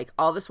 Like,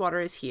 all this water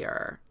is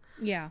here.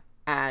 Yeah.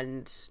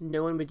 And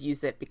no one would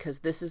use it, because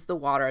this is the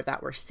water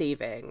that we're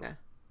saving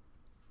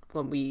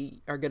when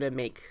we are going to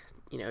make,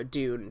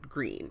 Dune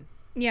green.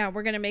 Yeah,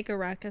 we're going to make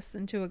Arrakis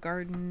into a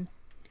garden.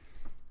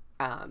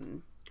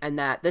 And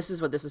that this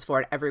is what this is for,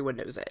 and everyone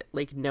knows it.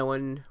 Like, no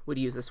one would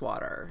use this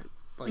water.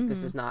 Like,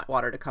 this is not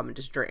water to come and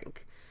just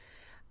drink.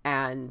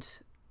 And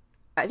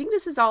I think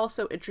this is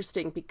also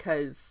interesting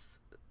because,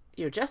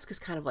 Jessica's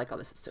kind of like, oh,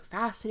 this is so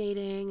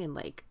fascinating. And,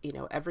 like,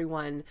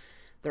 everyone,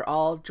 they're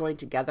all joined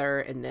together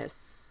in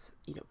this,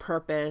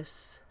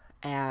 purpose.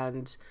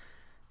 And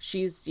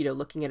she's,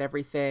 looking at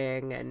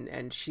everything,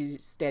 and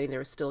she's standing there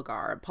with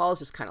Stilgar. And Paul's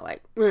just kind of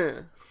like,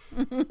 I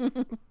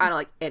don't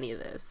like any of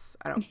this.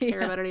 I don't care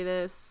about any of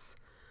this.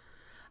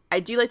 I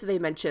do like that they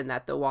mention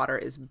that the water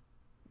is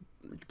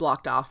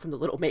blocked off from the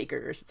little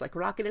makers. It's like,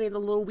 we're not getting any of the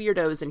little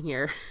weirdos in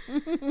here.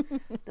 None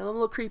of the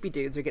little creepy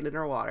dudes are getting in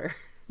our water.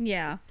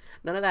 Yeah.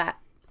 None of that.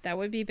 That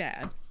would be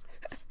bad.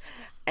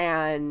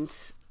 And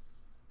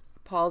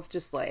Paul's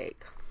just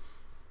like,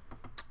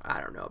 I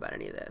don't know about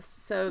any of this.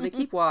 So they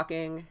keep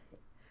walking.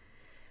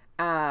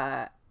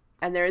 And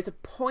there is a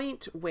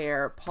point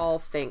where Paul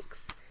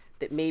thinks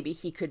that maybe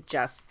he could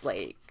just,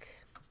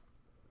 like,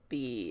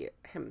 be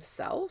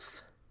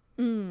himself.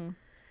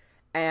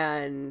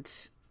 And,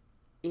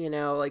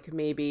 like,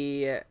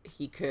 maybe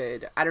he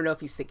could, I don't know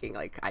if he's thinking,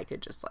 like, I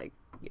could just, like,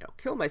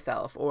 kill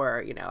myself,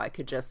 or, I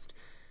could just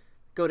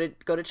go to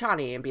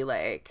Chani and be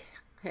like,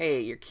 hey,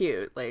 you're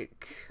cute,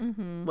 like,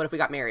 what if we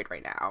got married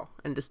right now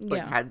and just,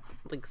 like, had,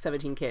 like,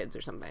 17 kids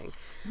or something.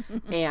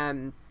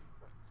 And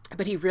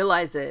But he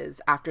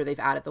realizes after they've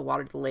added the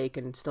water to the lake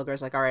and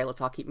Stilgar's like, all right,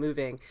 let's all keep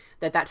moving,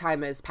 that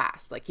time has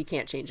passed. Like, he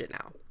can't change it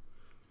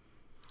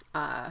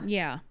now.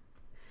 Yeah.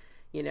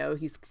 You know,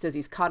 he says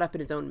he's caught up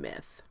in his own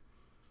myth.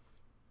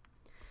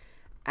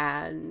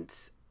 And,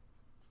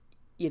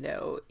 you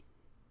know,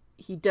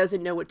 he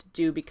doesn't know what to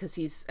do because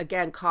he's,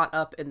 again, caught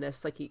up in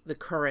this, like, the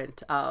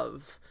current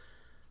of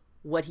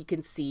what he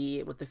can see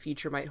and what the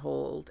future might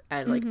hold.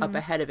 And, like, up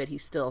ahead of it, he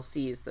still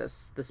sees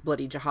this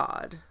bloody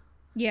jihad.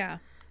 Yeah.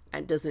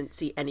 And doesn't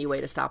see any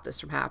way to stop this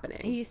from happening.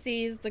 He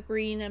sees the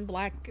green and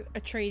black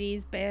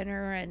Atreides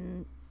banner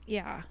and,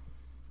 yeah,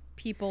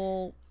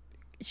 people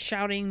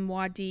shouting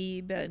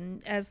Muad'Dib,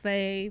 and as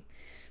they,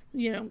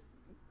 you know,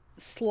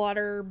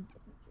 slaughter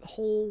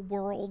whole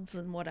worlds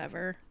and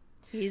whatever.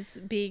 He's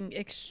being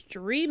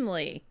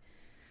extremely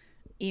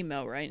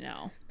emo right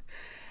now.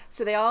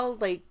 So they all,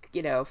 like,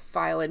 you know,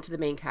 file into the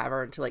main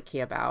cavern to, like,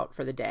 camp out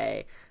for the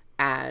day,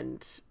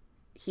 and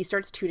he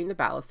starts tuning the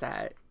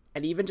balisette.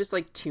 And even just,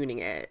 like, tuning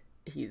it,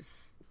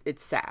 it's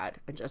sad.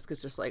 And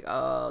Jessica's just like,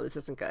 oh, this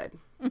isn't good.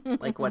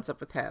 Like, what's up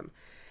with him?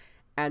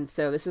 And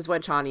so this is when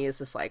Chani is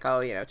just like,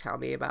 oh, you know, tell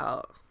me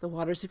about the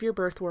waters of your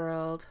birth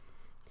world.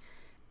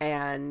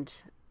 And,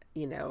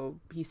 you know,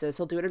 he says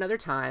he'll do it another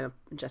time.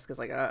 And Jessica's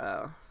like,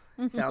 uh-oh,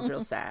 sounds real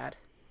sad.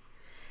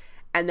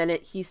 And then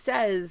he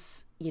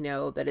says, you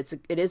know, that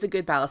it is a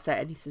good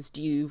balisette. And he says,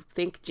 do you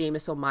think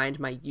Jameis will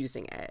mind my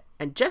using it?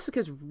 And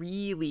Jessica's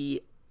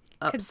really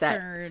upset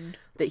Concerned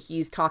that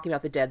he's talking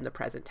about the dead in the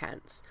present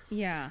tense.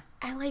 Yeah.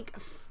 And, like,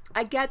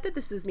 I get that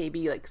this is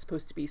maybe, like,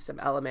 supposed to be some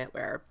element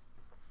where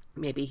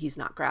maybe he's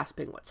not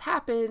grasping what's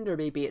happened, or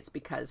maybe it's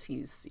because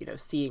he's, you know,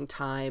 seeing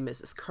time as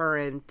his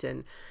current,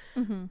 and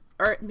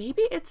or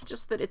maybe it's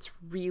just that it's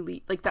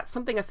really, like, that's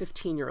something a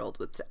 15-year-old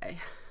would say.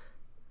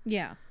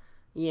 Yeah.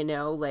 You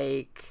know,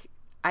 like,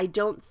 I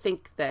don't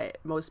think that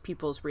most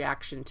people's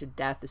reaction to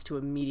death is to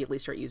immediately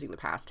start using the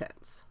past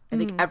tense. I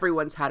think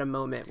everyone's had a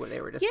moment where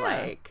they were just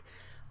like,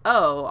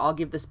 oh, I'll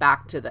give this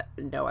back to the,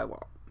 no, I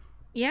won't.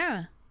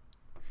 Yeah.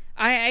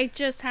 I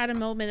just had a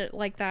moment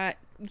like that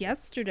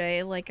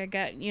yesterday. Like, I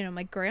got, you know,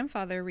 my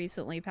grandfather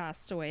recently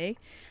passed away,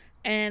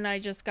 and I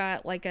just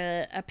got, like,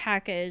 a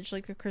package,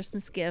 like a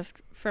Christmas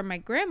gift from my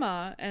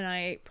grandma, and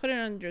I put it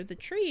under the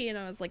tree, and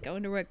I was like, I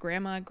wonder what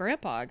grandma and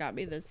grandpa got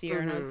me this year.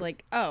 And I was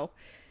like, oh,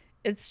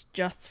 it's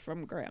just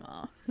from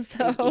grandma.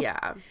 So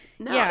yeah.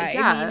 No,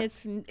 I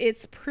mean,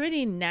 it's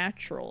pretty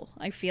natural,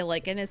 I feel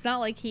like. And it's not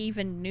like he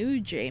even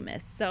knew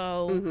Jameis,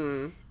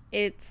 so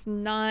it's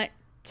not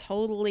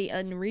totally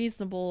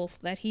unreasonable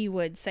that he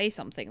would say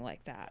something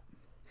like that.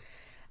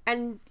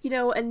 And, you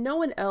know, and no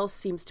one else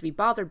seems to be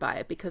bothered by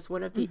it, because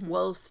one of the,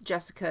 whilst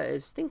Jessica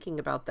is thinking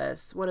about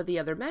this, one of the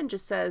other men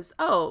just says,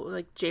 oh,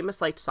 like,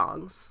 Jameis liked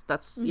songs.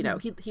 That's, you know,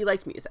 he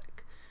liked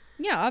music.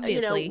 Yeah,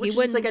 obviously. You know, he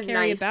wouldn't like a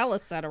carry nice, a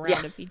balisette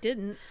around if he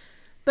didn't.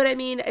 But I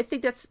mean, I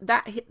think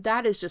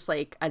that is just,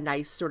 like, a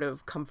nice sort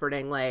of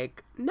comforting,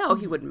 like, no,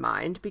 he wouldn't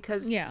mind,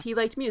 because he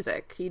liked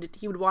music.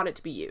 He would want it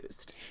to be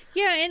used.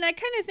 Yeah, and I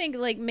kind of think,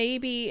 like,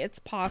 maybe it's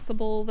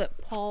possible that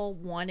Paul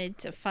wanted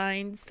to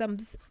find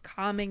some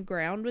common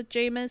ground with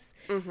Jameis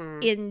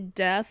in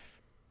death,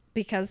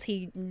 because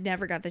he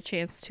never got the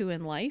chance to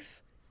in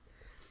life.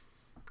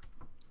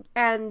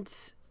 And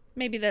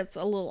maybe that's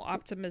a little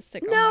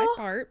optimistic on my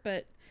part,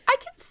 but I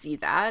can see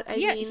that. I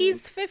mean,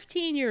 he's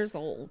 15 years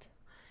old.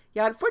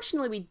 Yeah,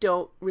 unfortunately, we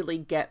don't really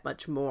get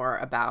much more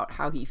about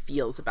how he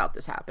feels about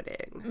this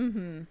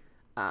happening.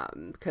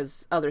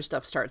 Because other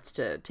stuff starts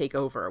to take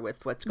over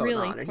with what's going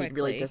on, and he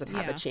really doesn't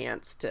have a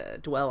chance to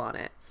dwell on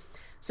it.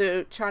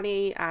 So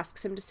Chani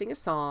asks him to sing a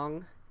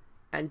song,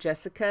 and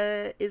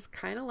Jessica is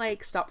kind of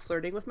like, stop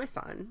flirting with my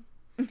son.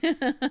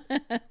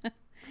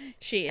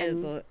 She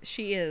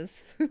is.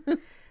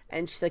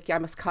 And she's like, yeah, I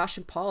must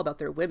caution Paul about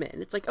their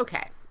women. It's like,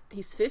 okay.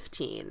 He's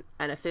 15,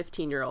 and a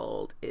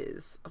 15-year-old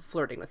is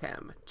flirting with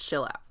him.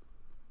 Chill out.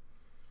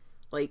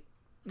 Like,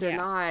 they're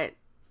not...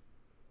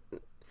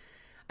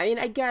 I mean,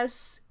 I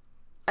guess,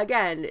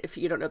 again, if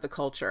you don't know the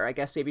culture, I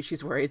guess maybe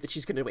she's worried that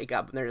she's going to wake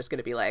up and they're just going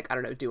to be, like, I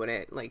don't know, doing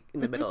it, like,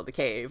 in the middle of the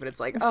cave. And it's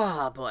like,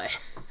 oh, boy.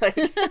 Like,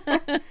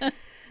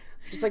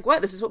 just like,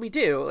 what? This is what we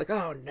do. Like,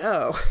 oh,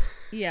 no.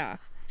 Yeah.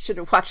 Should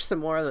have watched some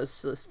more of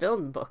those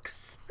film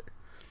books.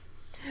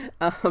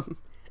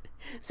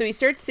 So he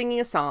starts singing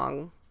a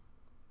song.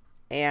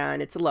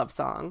 And it's a love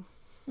song.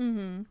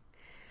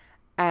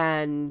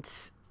 And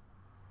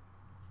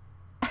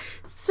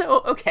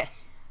so, okay.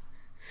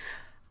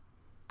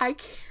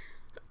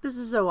 This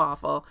is so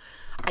awful.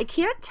 I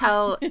can't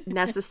tell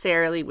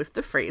necessarily with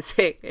the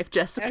phrasing if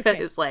Jessica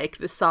is like,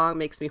 the song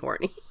makes me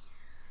horny.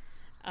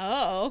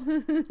 Oh.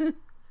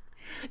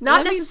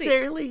 Not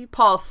necessarily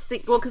Paul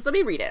sing. Well, because let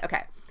me read it.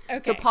 Okay.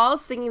 So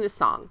Paul's singing this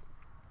song.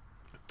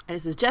 And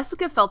it says,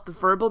 Jessica felt the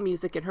verbal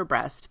music in her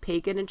breast,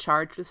 pagan and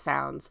charged with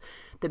sounds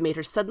that made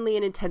her suddenly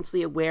and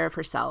intensely aware of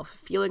herself,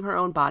 feeling her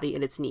own body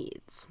and its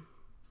needs.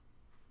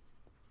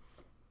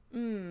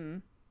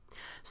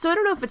 So I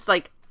don't know if it's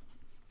like,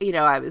 you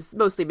know, I was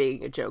mostly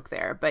making a joke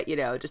there, but, you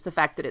know, just the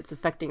fact that it's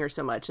affecting her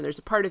so much. And there's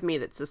a part of me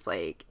that's just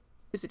like,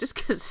 is it just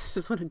because this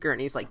is one of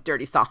Gurney's like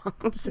dirty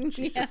songs? And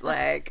she's just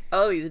like,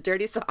 oh, these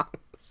dirty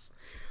songs.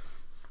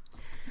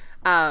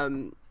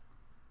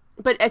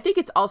 But I think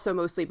it's also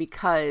mostly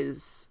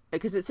because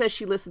it says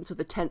she listens with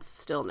a tense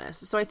stillness.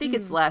 So I think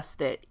it's less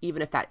that,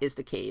 even if that is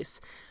the case,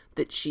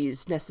 that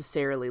she's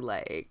necessarily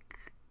like,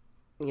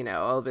 you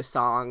know, oh, this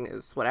song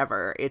is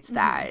whatever. It's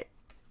that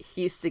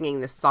he's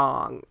singing this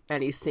song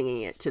and he's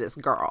singing it to this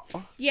girl.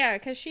 Yeah,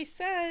 because she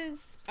says,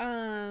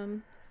 blah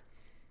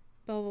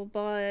blah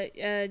blah.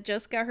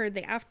 Jessica heard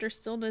the after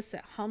stillness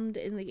that hummed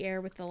in the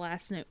air with the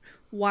last note.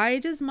 Why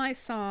does my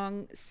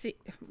son sing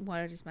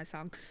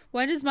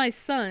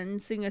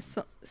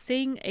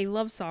a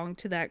love song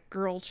to that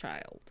girl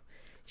child?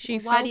 She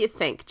Why do you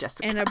think,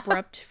 Jessica? An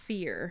abrupt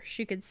fear.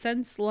 She could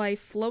sense life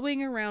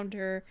flowing around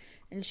her,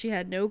 and she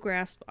had no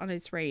grasp on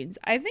its reins.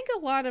 I think a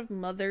lot of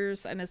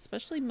mothers, and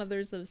especially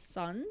mothers of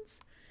sons,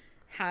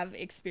 have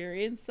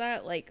experienced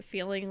that, like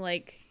feeling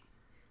like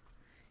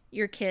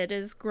your kid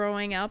is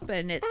growing up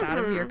and it's out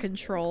of your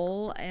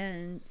control.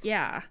 And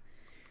yeah,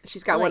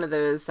 she's got one of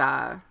those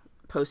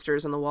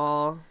posters on the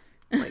wall,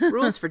 like,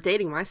 rules for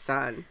dating my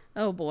son.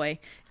 Oh boy.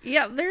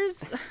 Yeah,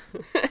 there's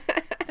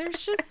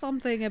just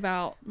something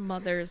about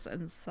mothers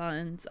and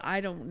sons.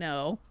 I don't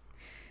know.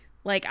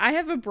 Like, I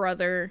have a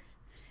brother,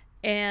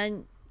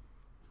 and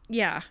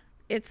yeah,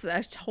 it's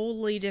a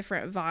totally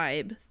different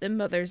vibe than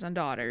mothers and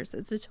daughters.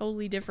 It's a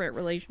totally different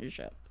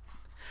relationship.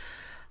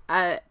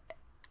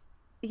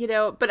 You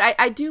know, but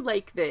I do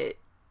like that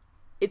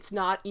it's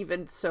not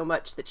even so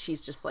much that she's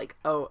just like,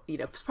 oh, you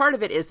know, part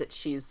of it is that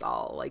she's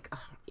all like,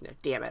 oh, you know,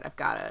 damn it, I've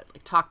got to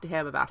like talk to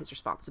him about his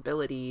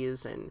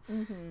responsibilities, and,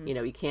 you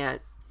know, he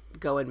can't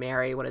go and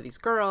marry one of these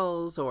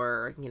girls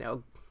or, you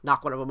know,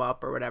 knock one of them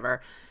up or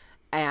whatever.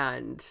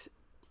 And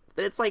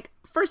that it's like,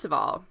 first of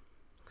all,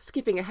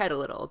 skipping ahead a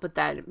little, but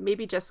then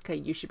maybe, Jessica,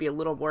 you should be a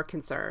little more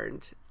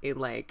concerned in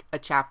like a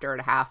chapter and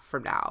a half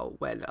from now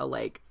when a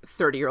like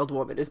 30-year-old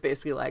woman is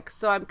basically like,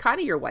 so I'm kind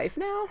of your wife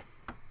now?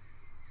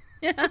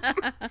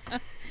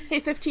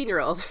 Hey,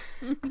 15-year-old.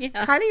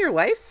 Yeah. Kind of your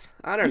wife?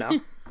 I don't know.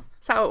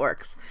 That's how it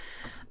works.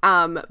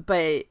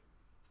 But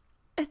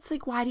it's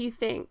like, why do you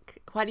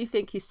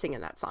think he's singing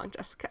that song,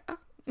 Jessica?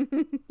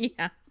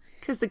 Yeah.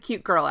 Because the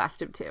cute girl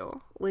asked him to.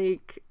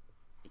 Like,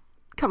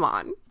 come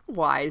on.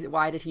 Why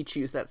did he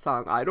choose that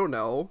song? I don't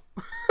know.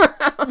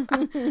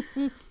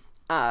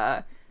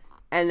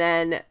 And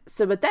then,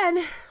 but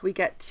then we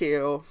get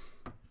to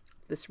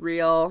this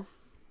real,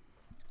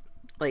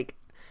 like,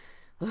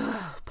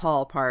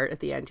 Paul part at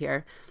the end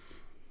here.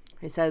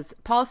 He says,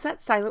 Paul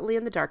sat silently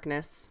in the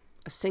darkness,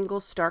 a single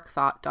stark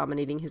thought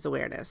dominating his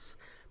awareness.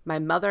 My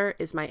mother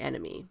is my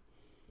enemy.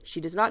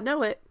 She does not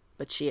know it,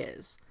 but she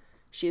is.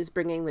 She is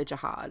bringing the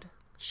jihad.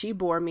 She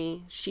bore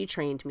me. She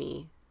trained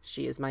me.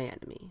 She is my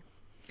enemy.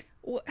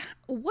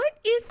 What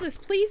is this?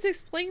 Please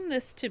explain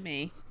this to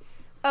me.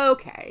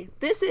 Okay.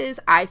 This is,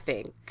 I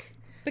think,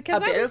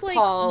 because a bit of like,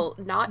 Paul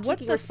not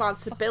taking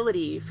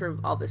responsibility for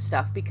all this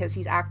stuff, because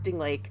he's acting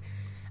like,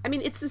 I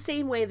mean, it's the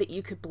same way that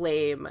you could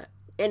blame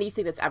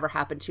anything that's ever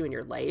happened to you in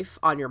your life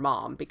on your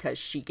mom because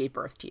she gave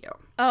birth to you.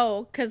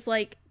 Oh, because,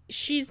 like,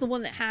 she's the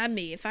one that had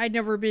me. If I'd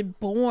never been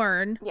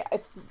born, yeah,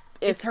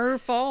 it's her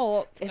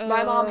fault. If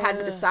my mom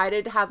hadn't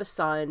decided to have a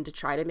son to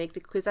try to make the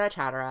Kwisatz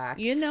Haderach.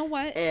 You know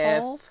what,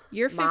 Paul?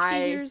 You're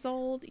 15 years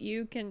old.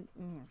 You can...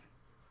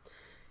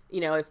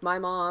 You know, if my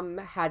mom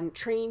hadn't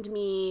trained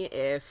me,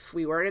 if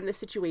we weren't in this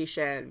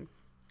situation,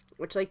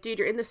 which, like, dude,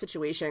 you're in this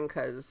situation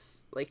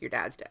because, like, your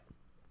dad's dead.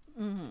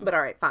 Mm-hmm. But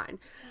all right, fine.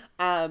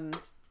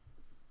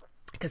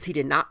 Because he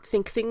did not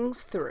think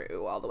things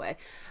through all the way.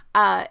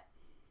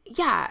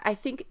 Yeah, I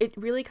think it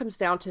really comes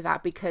down to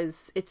that,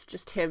 because it's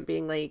just him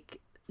being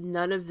like,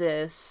 none of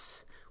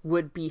this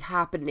would be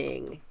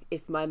happening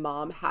if my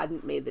mom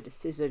hadn't made the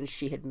decision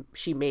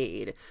she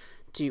made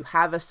to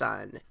have a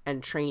son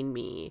and train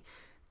me,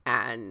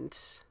 and,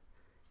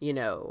 you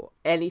know,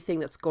 anything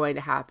that's going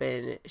to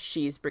happen,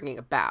 she's bringing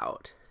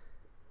about.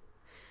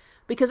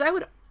 Because I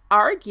would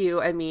argue,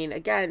 I mean,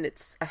 again,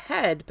 it's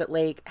ahead, but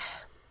like,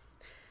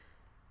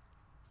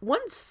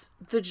 once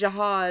the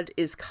jihad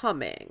is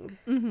coming,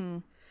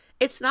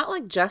 it's not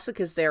like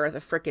Jessica's there with a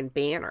freaking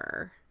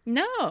banner.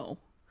 No.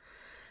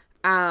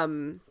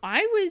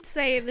 I would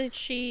say that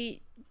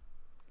she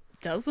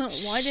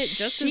doesn't want it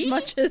just as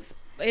much as,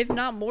 if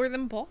not more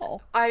than,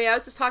 Paul. I mean, I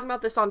was just talking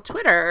about this on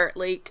Twitter.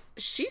 Like,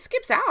 she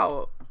skips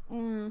out.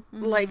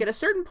 Mm-hmm. Like, at a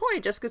certain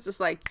point, Jessica's just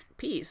like,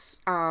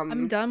 peace.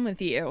 I'm done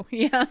with you.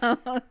 Yeah.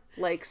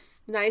 Like,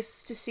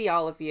 nice to see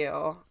all of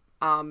you.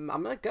 I'm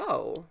gonna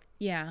go.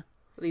 Yeah.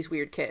 These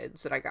weird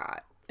kids that I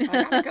got. I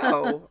gotta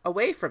go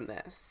away from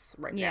this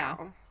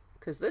now.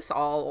 Because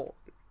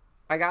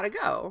I gotta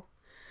go.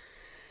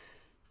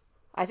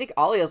 I think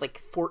Alia's like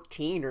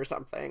 14 or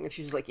something. And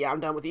she's like, yeah, I'm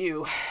done with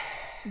you.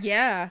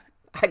 Yeah.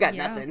 I got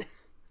nothing.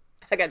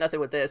 I got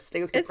nothing with this.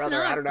 Stay with your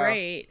brother. I don't know.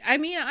 Great. I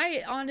mean,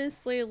 I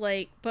honestly,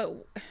 like,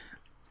 but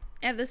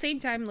at the same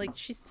time, like,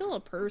 she's still a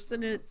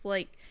person. And it's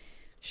like,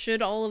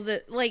 should all of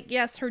the, like,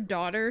 yes, her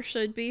daughter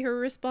should be her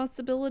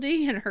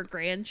responsibility and her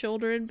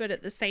grandchildren. But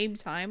at the same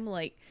time,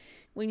 like,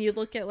 when you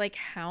look at like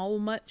how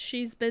much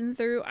she's been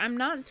through. I'm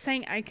not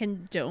saying I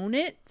condone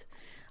it.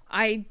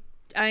 I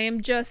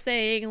am just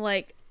saying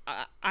like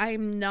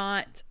I'm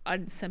not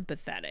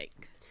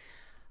unsympathetic.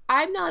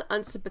 I'm not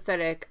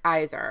unsympathetic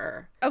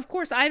either. Of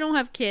course, I don't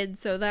have kids,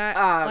 so that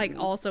like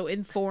also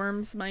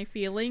informs my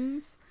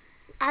feelings.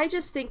 I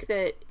just think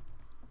that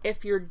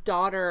if your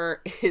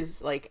daughter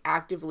is like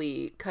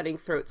actively cutting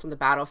throats on the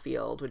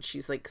battlefield when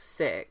she's like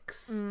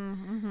 6,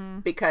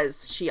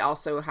 because she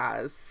also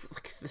has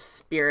like the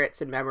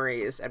spirits and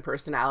memories and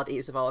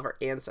personalities of all of her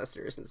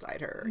ancestors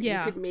inside her, you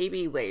could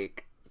maybe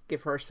like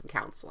give her some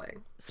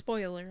counseling.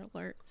 Spoiler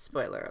alert.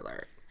 Spoiler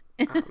alert.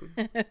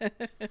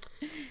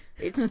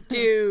 It's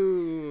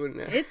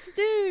Dune. It's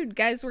Dune.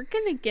 Guys, we're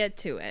gonna get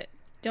to it.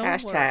 Don't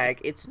Hashtag worry.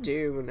 It's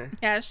Dune.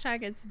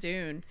 Hashtag It's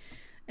Dune.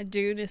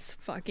 Dune is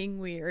fucking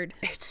weird.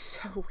 It's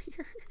so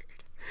weird.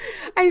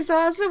 I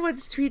saw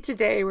someone's tweet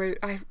today where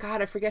I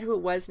forget who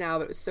it was now,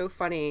 but it was so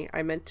funny.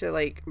 I meant to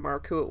like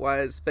mark who it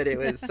was, but it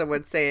was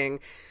someone saying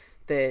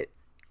that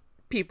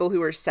people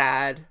who are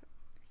sad.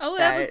 Oh,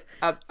 that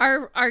was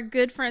our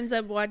good friends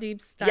at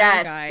Wadib Style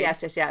Guide.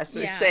 Yes.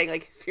 They're saying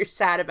like if you're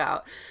sad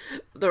about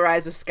the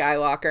rise of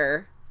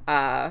Skywalker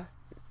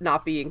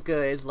not being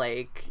good,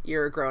 like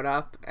you're a grown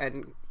up,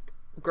 and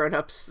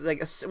grown-ups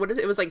like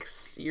it was like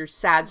your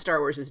sad Star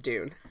Wars is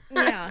Dune.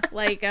 Yeah,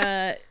 like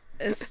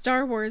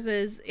Star Wars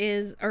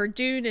is or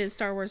Dune is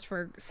Star Wars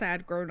for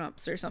sad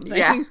grown-ups or something.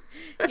 Yeah.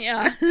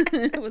 Yeah.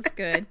 It was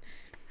good.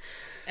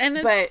 And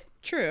it's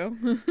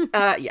true.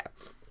 Yeah.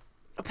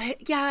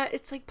 But yeah,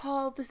 it's like,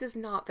 Paul, this is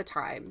not the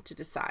time to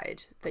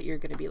decide that you're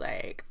gonna be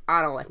like,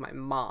 I don't like my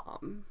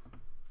mom.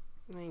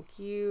 Like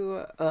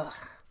you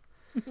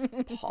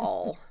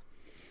Paul.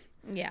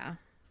 Yeah.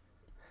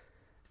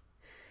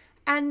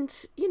 And,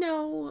 you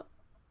know,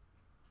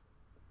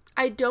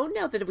 I don't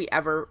know that we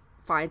ever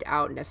find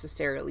out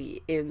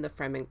necessarily in the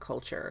Fremen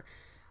culture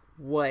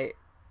what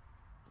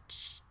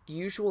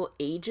usual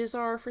ages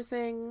are for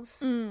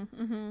things.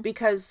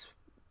 Because,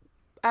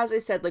 as I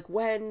said, like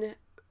when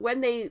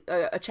they,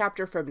 a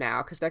chapter from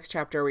now, because next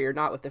chapter we are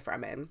not with the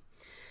Fremen.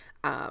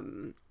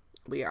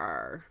 We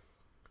are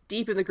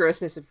deep in the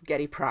grossness of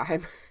Getty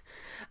Prime.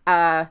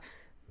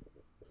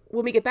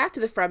 When we get back to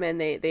the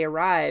Fremen, they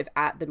arrive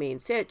at the main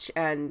sitch,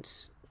 and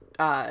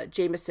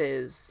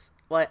Jameis's,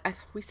 well,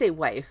 we say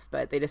wife,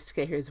 but they just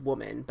say his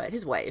woman, but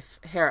his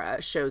wife,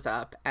 Hera, shows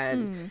up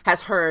and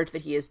has heard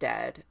that he is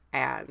dead,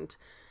 and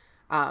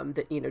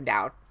that, you know,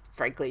 now,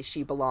 frankly,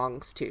 she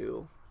belongs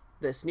to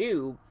this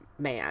new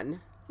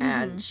man,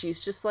 and she's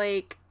just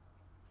like,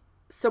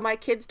 so my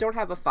kids don't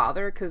have a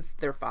father because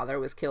their father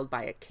was killed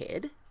by a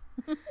kid?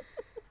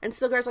 And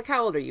Stilgar's like,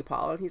 how old are you,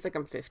 Paul? And he's like,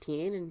 I'm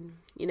 15, and,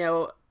 you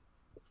know...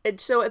 And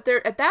so at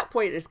that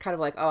point, it's kind of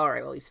like, oh, all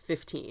right, well, he's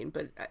 15.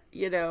 But,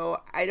 you know,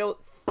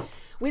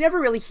 we never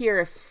really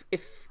hear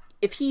if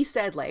he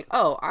said, like,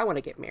 oh, I want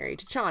to get married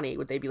to Chani,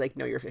 would they be like,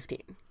 no, you're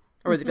 15?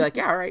 Or would they be like,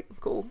 yeah, all right,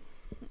 cool.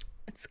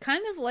 It's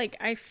kind of like,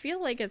 I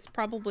feel like it's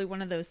probably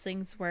one of those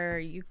things where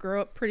you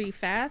grow up pretty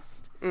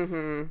fast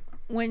when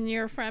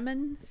you're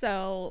Fremen.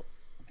 So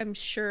I'm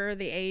sure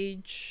the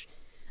age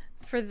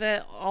for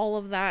all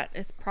of that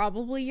is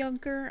probably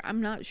younger.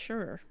 I'm not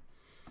sure.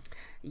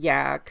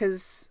 Yeah,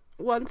 because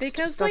once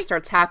stuff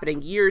starts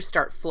happening, years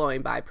start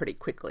flowing by pretty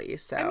quickly.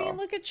 So I mean,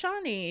 look at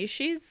Chani.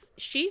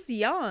 She's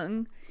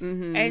young,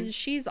 and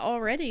she's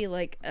already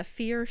like a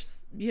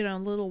fierce, you know,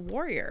 little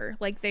warrior.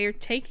 Like they're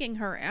taking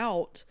her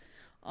out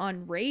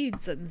on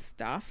raids and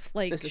stuff.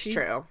 Like this is she's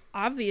true.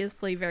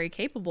 Obviously very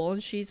capable,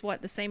 and she's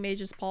the same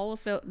age as Paul,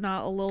 if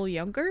not a little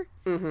younger.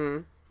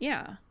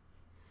 Yeah.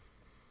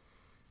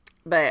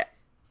 But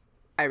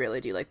I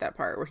really do like that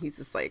part where he's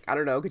just like, I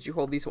don't know, could you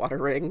hold these water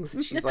rings?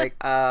 And she's like,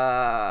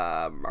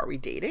 are we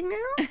dating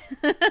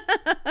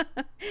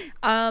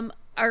now?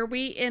 Are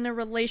we in a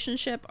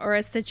relationship or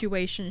a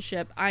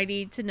situationship? I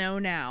need to know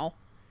now.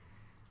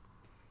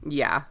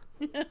 Yeah.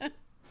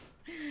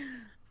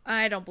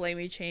 I don't blame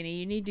you, Chani.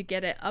 You need to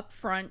get it up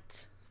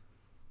front.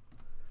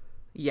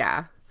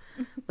 Yeah.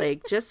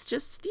 Like, just,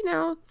 you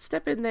know,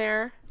 step in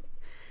there.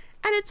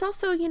 And it's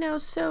also, you know,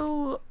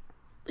 so,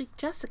 like,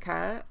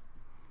 Jessica...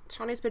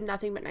 Chani's been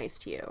nothing but nice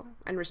to you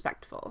and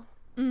respectful.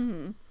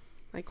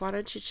 Like, why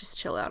don't you just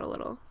chill out a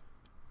little?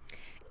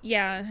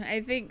 Yeah,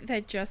 I think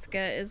that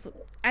Jessica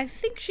I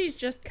think she's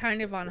just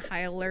kind of on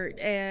high alert,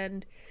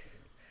 and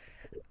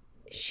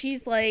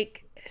she's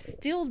like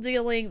still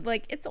dealing,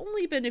 like it's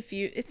only been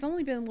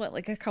what,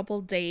 like a couple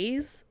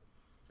days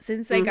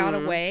since they got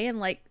away, and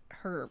like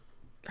her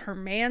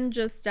man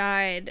just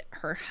died.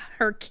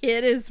 Her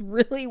kid is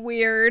really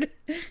weird.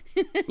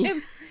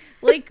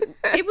 Like,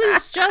 it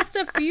was just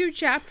a few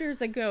chapters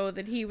ago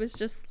that he was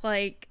just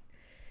like,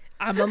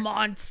 I'm a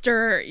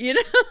monster, you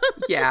know?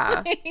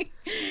 Yeah.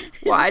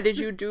 Why did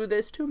you do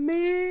this to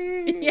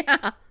me?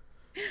 Yeah.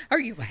 Are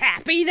you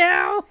happy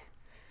now?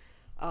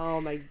 Oh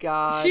my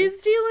god.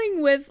 She's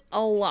dealing with a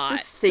lot.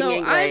 Just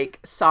singing, like,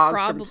 songs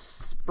from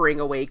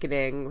Spring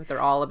Awakening. They're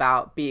all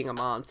about being a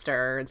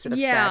monster instead of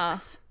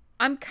sex.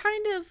 I'm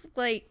kind of,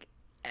 like,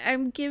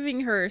 I'm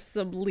giving her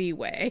some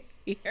leeway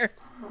here.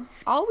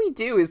 All we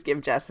do is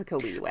give Jessica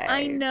leeway.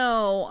 I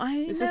know.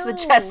 This is the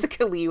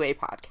Jessica Leeway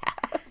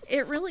podcast.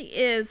 It really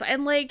is.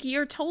 And, like,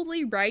 you're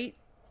totally right.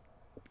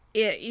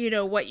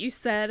 What you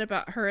said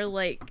about her,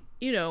 like,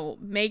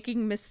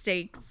 making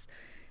mistakes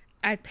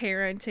at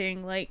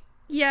parenting. Like,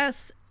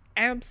 yes,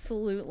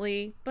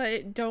 absolutely.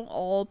 But don't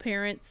all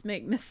parents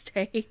make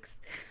mistakes?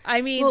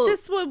 I mean,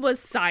 this one was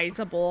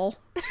sizable.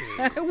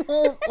 I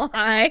won't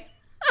lie.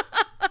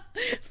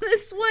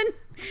 This one,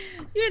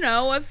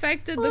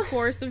 affected the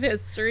course of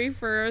history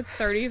for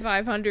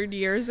 3,500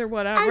 years or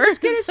whatever. I was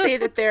going to say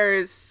that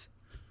there's,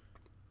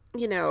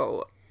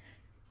 you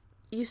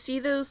see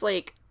those,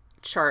 like,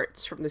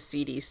 charts from the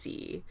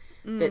CDC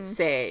that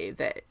say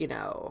that,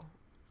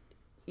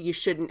 you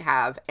shouldn't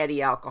have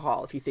any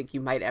alcohol if you think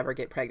you might ever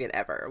get pregnant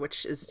ever,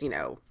 which is,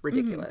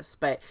 ridiculous.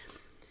 But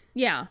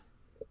yeah,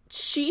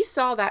 she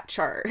saw that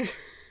chart.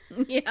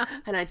 Yeah.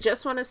 And I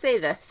just want to say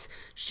this.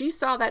 She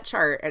saw that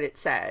chart and it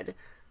said,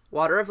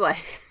 water of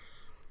life,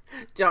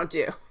 don't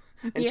do.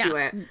 And she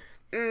went,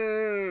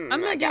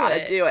 I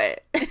gotta do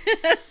it.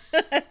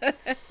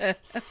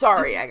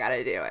 Sorry, I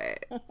gotta do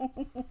it.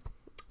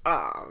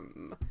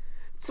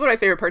 It's one of my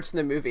favorite parts in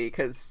the movie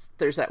because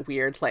there's that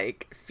weird,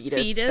 like,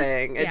 fetus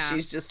thing. And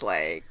she's just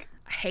like...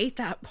 I hate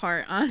that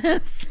part,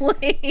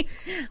 honestly.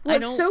 Well,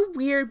 it's so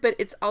weird, but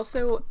it's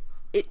also...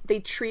 They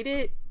treat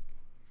it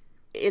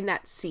in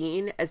that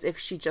scene as if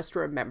she just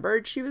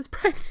remembered she was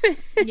pregnant.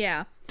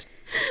 Yeah.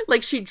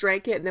 Like, she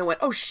drank it and then went,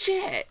 oh,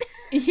 shit.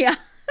 Yeah.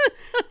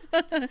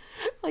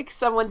 Like,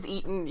 someone's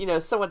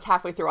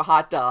halfway through a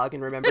hot dog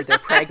and remembered they're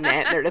pregnant.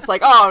 And they're just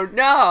like, oh,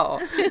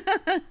 no.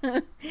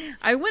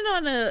 I went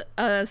on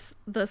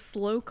the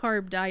slow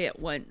carb diet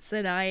once,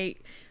 and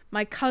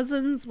my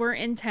cousins were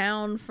in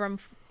town from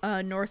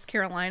North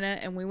Carolina,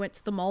 and we went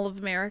to the Mall of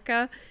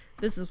America.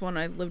 This is when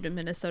I lived in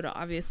Minnesota,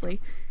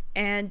 obviously.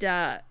 And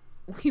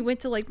we went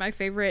to, like, my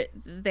favorite,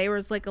 there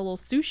was, like, a little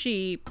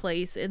sushi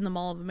place in the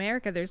Mall of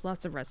America. There's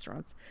lots of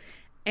restaurants.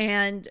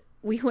 And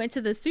we went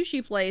to the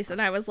sushi place,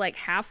 and I was, like,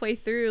 halfway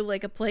through,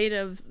 like, a plate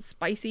of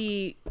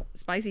spicy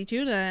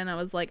tuna, and I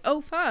was like,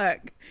 oh,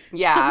 fuck.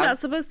 Yeah. I'm not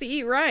supposed to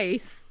eat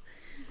rice.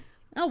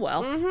 Oh,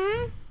 well.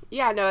 Mm-hmm.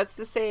 Yeah, no, it's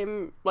the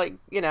same, like,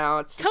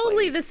 it's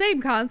totally the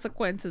same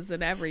consequences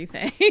and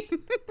everything.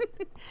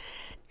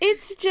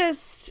 It's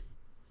just...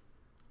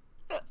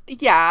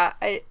 yeah,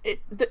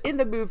 in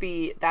the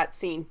movie, that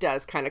scene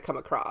does kind of come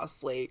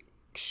across like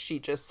she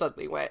just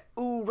suddenly went,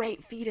 ooh,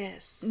 right,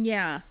 fetus.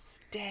 Yeah.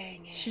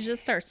 Dang it. She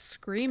just starts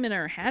screaming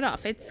her head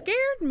off. It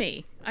scared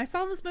me. I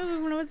saw this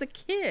movie when I was a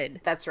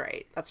kid. That's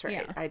right.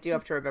 Yeah. I do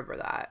have to remember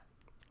that.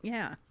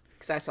 Yeah.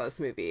 Because I saw this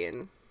movie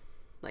in,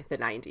 like, the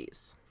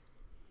 90s.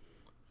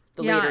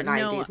 The later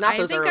 90s. Not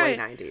those early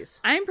 90s.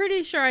 I'm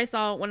pretty sure I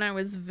saw it when I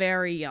was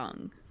very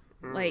young.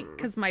 Like,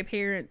 because my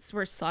parents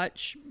were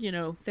such,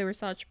 they were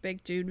such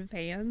big Dune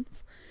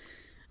fans.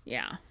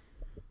 Yeah.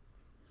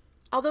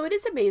 Although it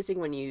is amazing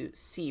when you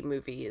see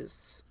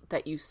movies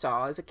that you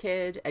saw as a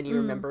kid and you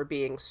remember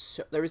being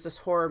there was this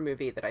horror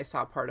movie that I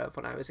saw part of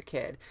when I was a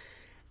kid,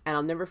 and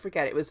I'll never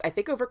forget. It was, I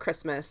think, over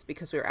Christmas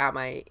because we were at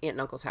my aunt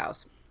and uncle's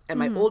house, and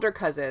my older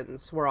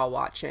cousins were all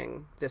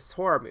watching this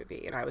horror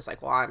movie, and I was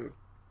like, well, I'm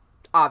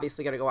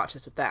obviously going to go watch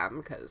this with them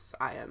because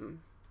I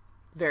am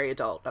very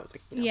adult. I was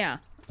like, yeah,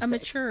 a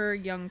mature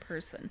young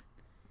person.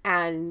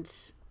 And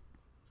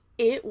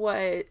it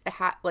was,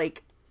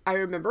 like, I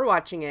remember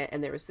watching it,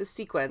 and there was this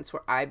sequence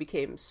where I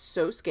became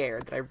so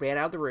scared that I ran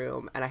out of the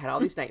room, and I had all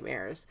these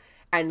nightmares.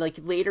 And, like,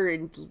 later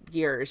in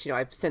years,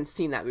 I've since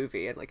seen that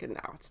movie, and, like, no,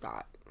 it's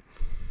not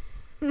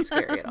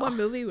scary at all. What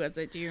movie was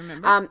it? Do you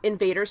remember?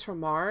 Invaders from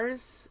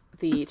Mars,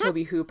 the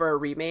Tobe Hooper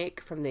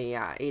remake from the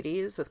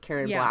 80s with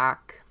Karen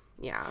Black.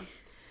 Yeah.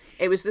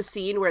 It was the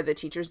scene where the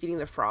teacher's eating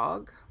the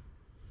frog.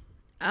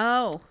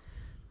 Oh.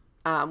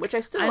 Which I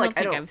still, I don't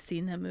think I've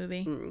seen that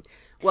movie.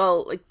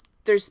 Well, like,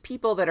 there's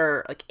people that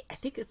are, like, I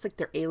think it's, like,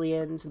 they're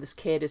aliens, and this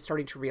kid is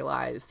starting to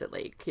realize that,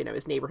 like,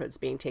 his neighborhood's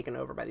being taken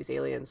over by these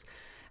aliens,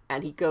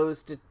 and he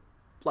goes to,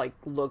 like,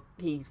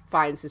 he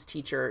finds his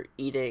teacher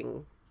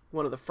eating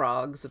one of the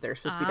frogs that they're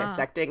supposed to be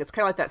dissecting. It's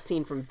kind of like that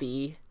scene from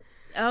V.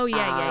 Oh,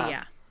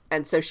 yeah.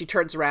 And so she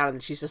turns around,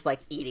 and she's just, like,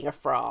 eating a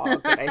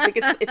frog, and I think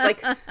it's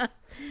like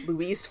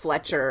Louise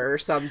Fletcher or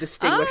some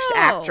distinguished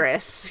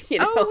actress,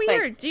 Oh,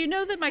 weird. Like, do you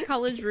know that my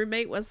college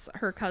roommate was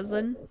her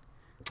cousin?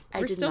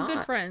 We're still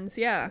good friends,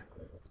 yeah.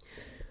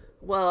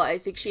 Well, I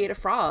think she ate a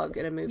frog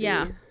in a movie.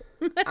 Yeah.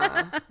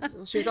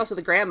 She was also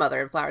the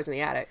grandmother in Flowers in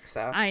the Attic,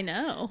 so. I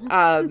know.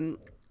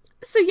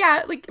 So,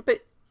 yeah, like,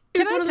 but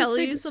Can I tell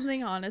you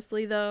something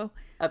honestly, though?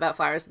 About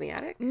Flowers in the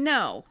Attic?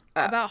 No.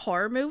 About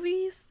horror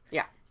movies?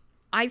 Yeah.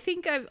 I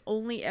think I've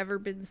only ever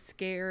been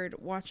scared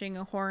watching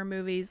horror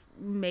movies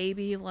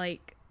maybe,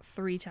 like,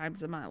 3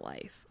 times in my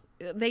life.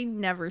 They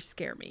never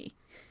scare me.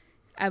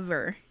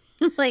 Ever.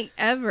 Like,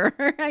 ever.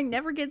 I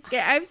never get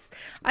scared.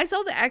 I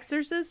saw The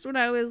Exorcist when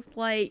I was,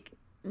 like,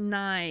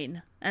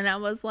 9. And I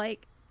was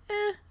like,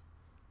 eh.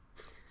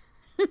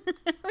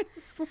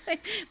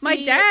 My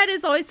dad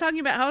is always talking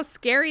about how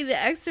scary The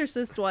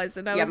Exorcist was.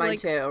 And I was mine like,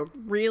 too.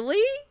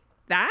 Really?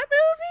 That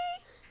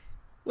movie?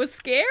 Was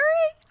scary?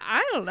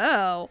 I don't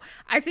know.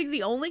 I think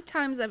the only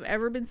times I've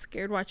ever been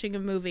scared watching a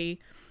movie,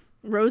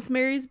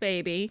 Rosemary's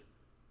Baby,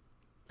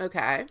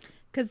 Okay.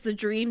 because the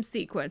dream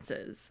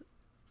sequences,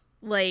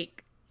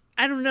 like,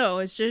 I don't know.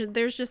 It's just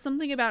there's just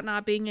something about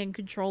not being in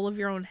control of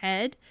your own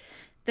head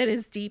that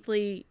is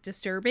deeply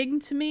disturbing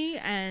to me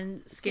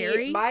and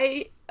scary.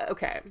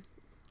 Okay.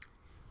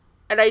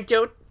 And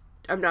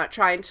I'm not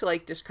trying to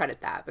like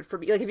discredit that, but for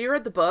me, like, have you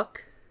read the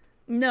book?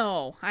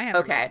 No, I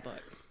haven't read the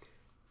book.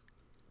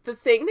 The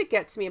thing that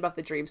gets me about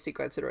the dream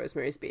sequence in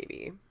Rosemary's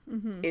Baby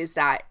is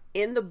that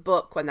in the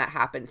book, when that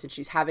happens and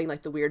she's having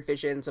like the weird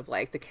visions of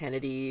like the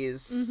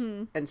Kennedys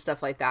and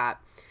stuff like that,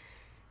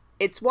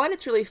 it's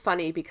really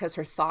funny because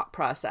her thought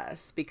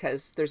process,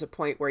 because there's a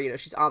point where, you know,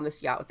 she's on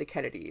this yacht with the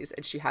Kennedys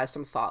and she has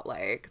some thought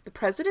like, the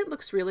president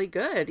looks really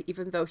good,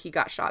 even though he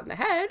got shot in the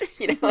head,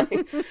 you know,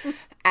 like,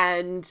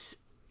 and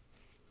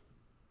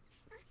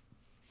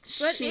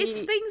but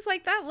it's things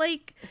like that,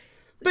 like,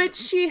 but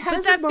she has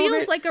but that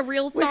feels like a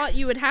real thought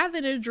you would have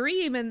in a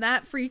dream, and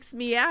that freaks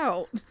me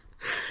out.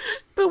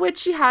 But when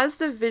she has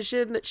the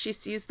vision that she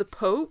sees the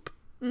Pope,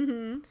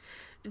 and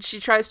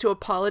she tries to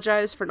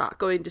apologize for not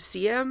going to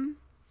see him,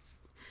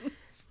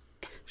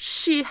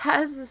 she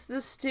has this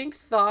distinct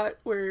thought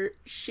where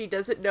she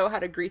doesn't know how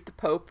to greet the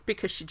Pope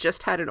because she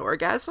just had an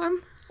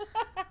orgasm.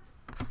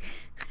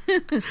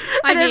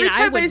 I mean,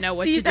 I wouldn't know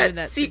what to do in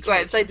that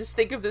sequence. I just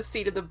think of the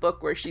scene in the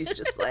book where she's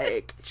just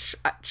like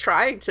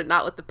trying to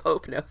not let the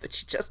Pope know that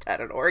she just had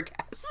an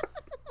orgasm.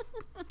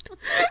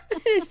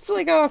 It's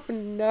like, oh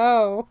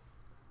no.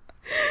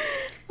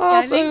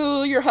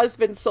 Also, your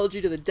husband sold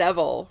you to the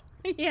devil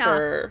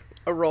for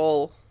a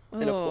role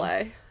in a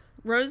play.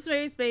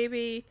 Rosemary's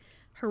Baby,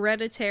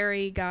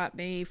 Hereditary got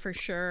me for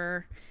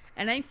sure.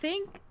 And I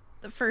think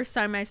the first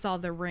time I saw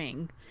The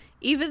Ring,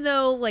 even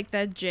though like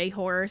that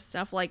J-horror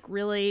stuff, like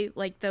really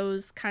like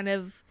those kind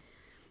of,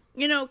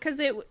 you know, because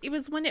it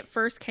was when it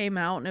first came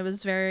out and it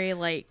was very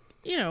like,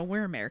 you know,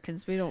 we're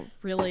Americans, we don't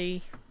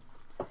really,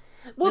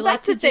 well,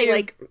 that's the thing,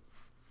 like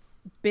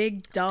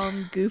big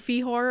dumb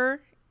goofy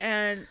horror.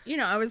 And you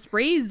know, I was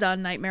raised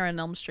on Nightmare on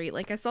Elm Street.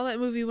 Like, I saw that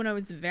movie when I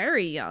was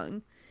very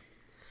young.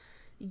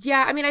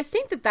 Yeah, I mean, I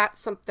think that that's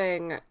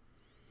something,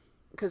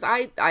 because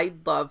I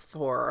love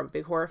horror. I'm a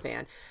big horror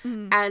fan.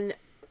 And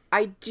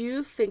I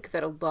do think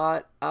that a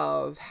lot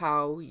of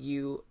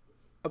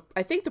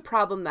I think the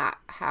problem that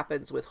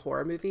happens with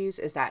horror movies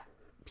is that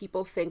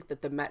people think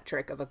that the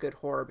metric of a good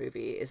horror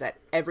movie is that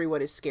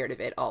everyone is scared of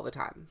it all the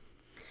time.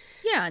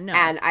 Yeah, no.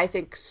 And I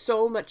think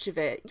so much of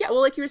it, yeah,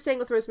 well, like you were saying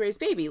with Rosemary's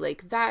Baby,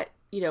 like that,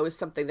 you know, is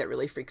something that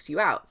really freaks you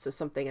out. So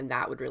something in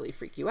that would really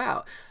freak you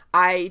out.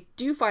 I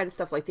do find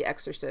stuff like The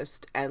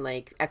Exorcist and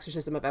like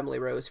Exorcism of Emily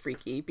Rose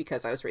freaky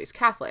because I was raised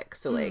Catholic.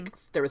 So like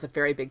there was a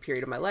very big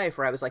period of my life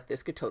where I was like,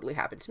 this could totally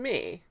happen to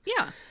me.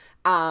 Yeah.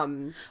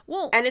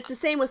 Well, and it's the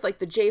same with like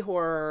the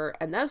J-horror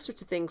and those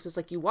sorts of things. Is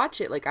like you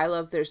watch it, like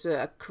there's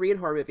a Korean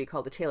horror movie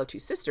called The Tale of Two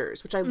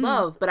Sisters, which I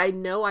love, but I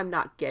know I'm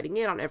not getting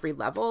it on every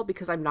level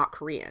because I'm not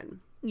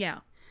Korean. Yeah.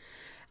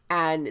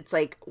 And it's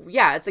like,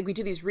 yeah, it's like we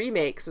do these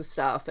remakes of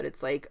stuff and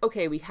it's like,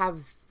 okay, we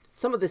have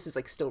some of this is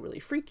like still really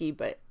freaky,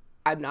 but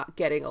I'm not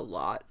getting a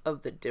lot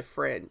of the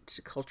different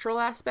cultural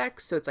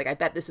aspects. So it's like, I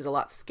bet this is a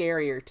lot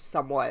scarier to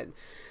someone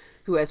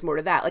who has more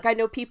to that. Like, I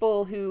know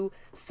people who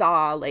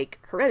saw like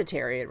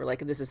Hereditary and were like,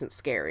 this isn't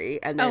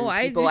scary. And then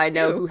people I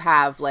know who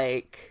have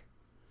like,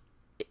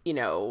 you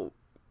know,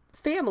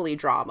 family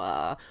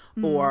drama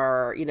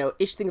or, you know,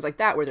 things like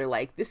that where they're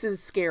like, this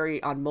is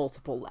scary on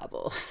multiple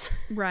levels.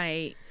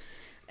 Right.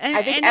 And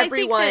I think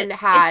everyone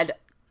had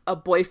a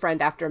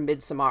boyfriend after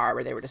Midsommar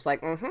where they were just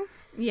like,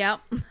 Yep.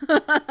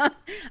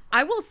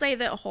 I will say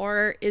that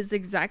horror is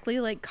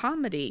exactly like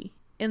comedy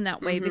in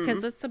that way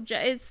because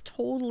it's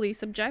totally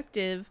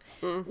subjective.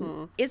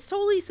 It's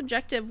totally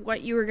subjective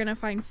what you are going to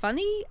find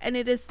funny, and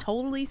it is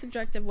totally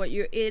subjective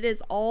it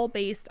is all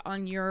based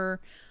on your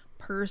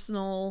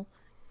personal,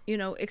 you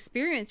know,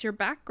 experience, your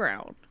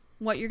background.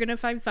 What you're going to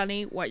find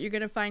funny, what you're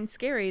going to find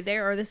scary. They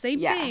are the same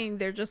thing.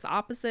 They're just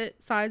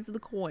opposite sides of the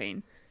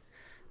coin.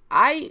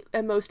 I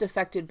am most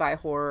affected by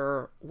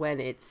horror when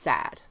it's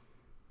sad.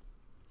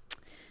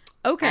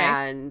 Okay.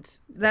 And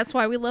that's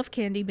why we love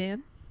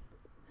Candyman.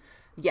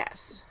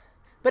 Yes.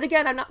 But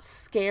again, I'm not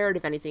scared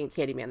of anything in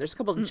Candyman. There's a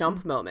couple of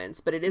jump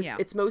moments, but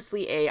it's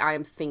mostly I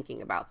am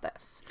thinking about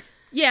this.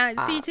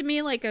 Yeah, see, to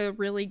me, like, a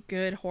really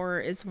good horror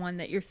is one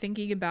that you're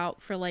thinking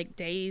about for, like,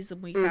 days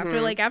and weeks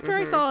after. Like, after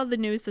I saw the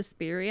new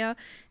Suspiria,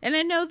 and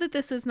I know that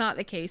this is not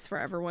the case for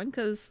everyone,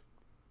 because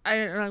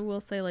I will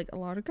say, like, a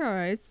lot of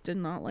guys did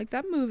not like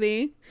that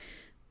movie.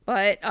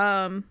 But,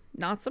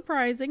 not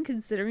surprising,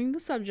 considering the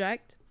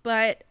subject.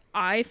 But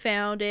I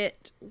found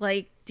it,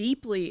 like,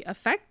 deeply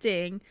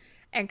affecting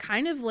and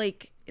kind of,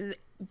 like,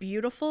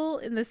 beautiful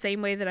in the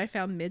same way that I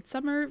found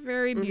Midsommar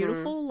very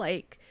beautiful.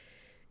 Like,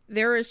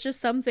 there was just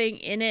something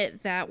in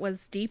it that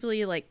was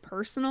deeply like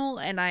personal,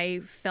 and I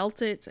felt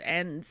it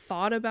and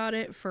thought about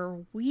it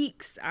for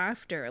weeks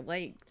after,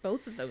 like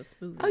both of those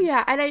movies. Oh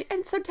yeah,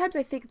 and sometimes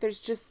I think there's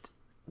just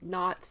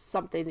not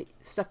stuff that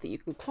you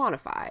can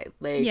quantify.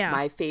 Like, Yeah.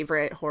 my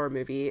favorite horror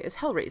movie is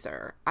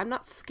Hellraiser. I'm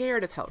not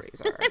scared of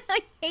Hellraiser. I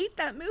hate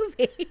that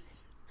movie.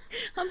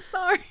 I'm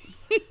sorry.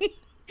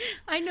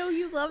 I know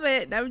you love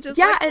it. And I'm just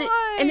Yeah, like, and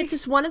why? and it's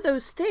just one of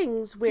those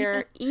things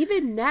where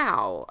even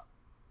now,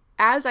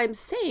 as I'm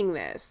saying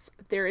this,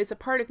 there is a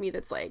part of me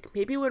that's like,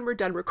 maybe when we're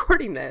done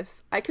recording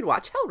this, I could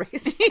watch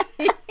Hellraiser.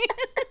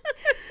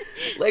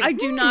 Like, I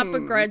do not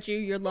begrudge you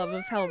your love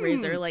of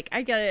Hellraiser. Like,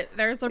 I get it.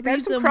 There's a I have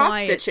reason some why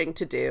cross stitching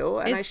to do,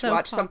 and it's I should so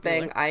watch popular.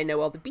 something I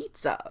know all the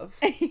beats of.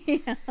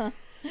 Yeah.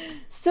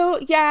 So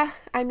yeah,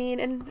 I mean,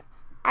 and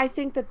I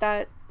think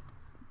that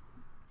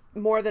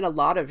more than a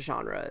lot of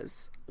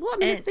genres. Well, I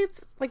mean, And-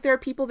 it's like there are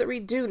people that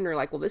read Dune and are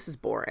like, well, this is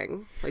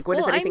boring. Like, when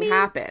Well, does I anything mean,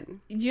 happen?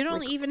 You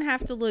don't even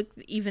have to look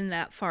even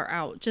that far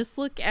out. Just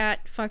look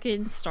at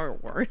fucking Star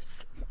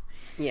Wars.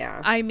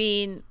 Yeah. I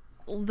mean,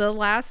 the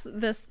Last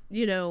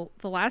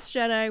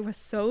Jedi was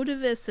so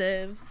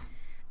divisive,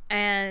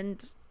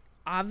 and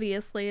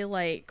obviously,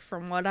 like,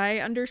 from what I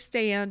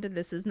understand, and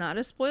this is not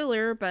a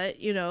spoiler, but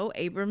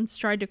Abrams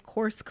tried to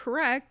course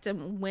correct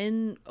and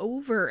win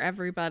over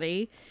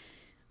everybody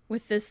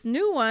with this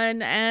new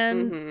one,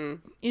 and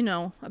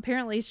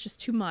apparently it's just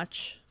too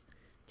much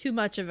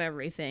of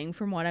everything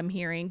from what I'm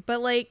hearing.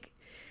 But like,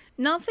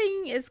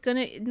 nothing is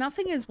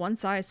one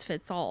size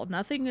fits all.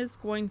 Nothing is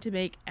going to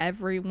make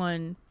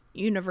everyone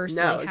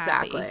universally No, happy.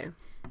 exactly.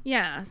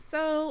 Yeah,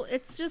 so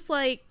it's just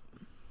like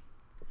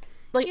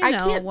I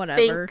can't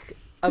whatever. think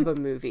of a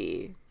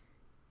movie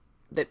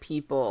that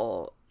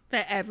people.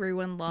 that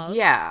everyone loves.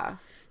 Yeah.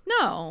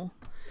 No,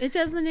 it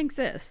doesn't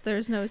exist.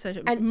 There's no such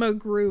And-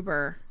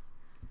 MacGruber.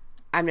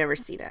 I've never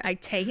seen it. I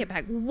take it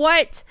back.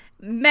 What?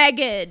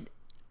 Megan?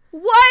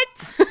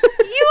 What? You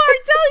are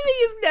telling me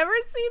you've never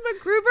seen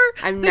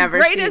MacGruber? I've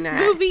never seen greatest it.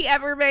 movie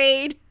ever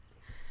made.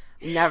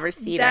 Never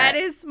seen That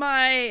it. is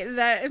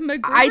MacGruber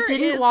I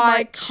didn't is my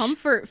watch-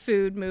 comfort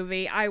food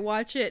movie. I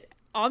watch it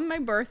on my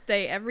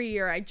birthday every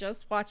year. I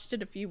just watched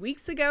it a few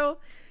weeks ago.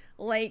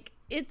 Like,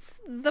 it's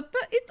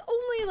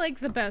only like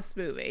the best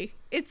movie.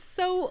 It's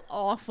so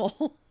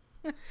awful.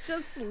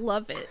 Just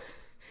love it.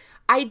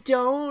 I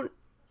don't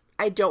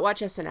watch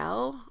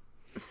SNL.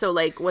 So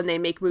like when they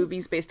make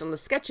movies based on the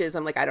sketches,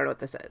 I'm like, I don't know what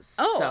this is.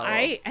 Oh, so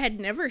I had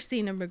never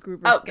seen a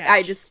MacGruber Oh, sketch.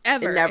 I just- it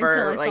ever never,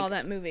 until I saw like-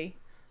 that movie.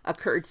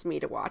 occurred to me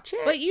to watch it.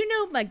 But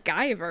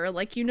MacGyver,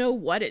 like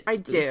what it's I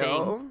spoofing.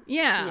 do.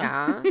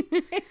 Yeah. Yeah.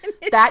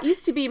 That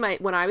used to be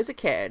when I was a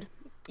kid,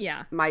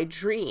 Yeah. my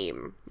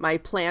dream, my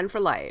plan for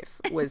life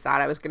was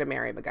that I was going to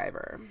marry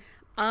MacGyver.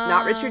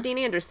 Not Richard Dean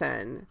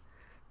Anderson,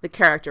 the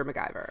character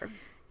MacGyver.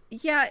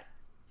 Yeah,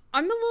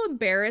 I'm a little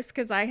embarrassed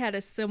because I had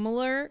a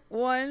similar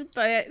one,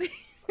 but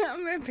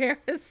I'm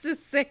embarrassed to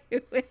say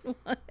who it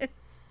was.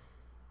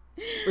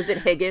 Was it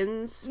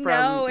Higgins from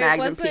No, it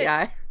Magnum wasn't.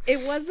 PI?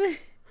 It wasn't.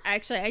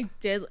 Actually,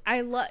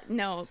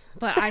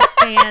 but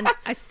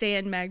I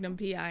stand Magnum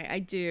PI. I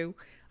do.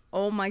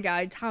 Oh my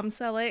God, Tom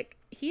Selleck.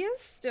 He is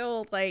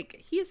still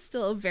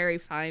a very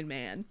fine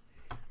man.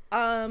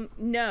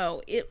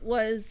 No, it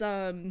was,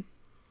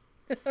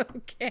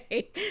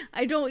 okay.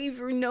 I don't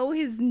even know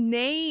his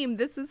name.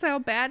 This is how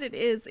bad it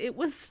is. It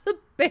was the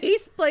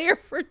bass player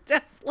for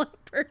Def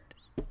Leppard.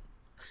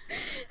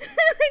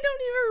 I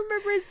don't even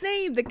remember his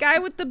name. The guy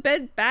with the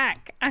bent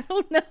back. I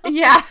don't know.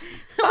 Yeah.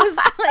 I was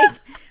like,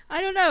 I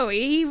don't know.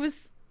 He was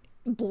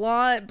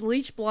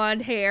bleach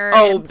blonde hair.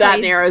 Oh, and that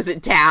played- narrows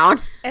it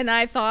down. And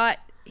I thought,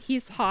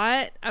 he's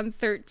hot. I'm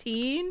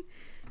 13.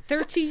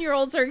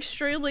 13-year-olds are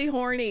extremely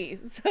horny.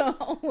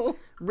 So,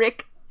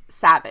 Rick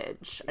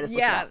Savage. I just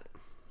looked it yeah. up.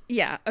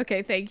 Yeah.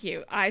 Okay. Thank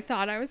you. I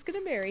thought I was going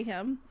to marry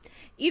him.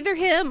 Either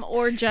him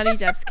or Johnny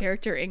Depp's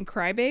character in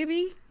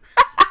Crybaby.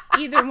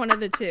 Either one of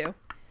the two.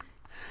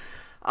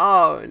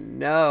 Oh,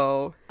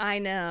 no. I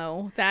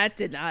know. That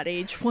did not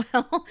age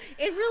well.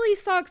 It really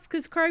sucks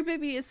because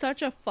Crybaby is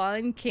such a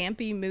fun,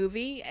 campy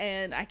movie,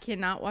 and I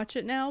cannot watch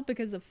it now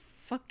because of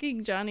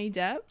fucking Johnny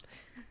Depp.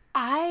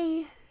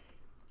 I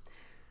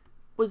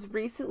was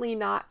recently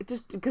not,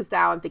 just because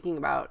now I'm thinking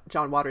about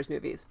John Waters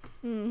movies.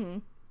 Mm-hmm.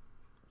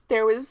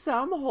 There was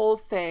some whole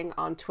thing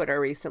on Twitter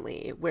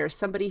recently where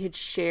somebody had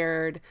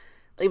shared,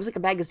 it was like a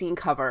magazine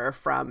cover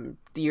from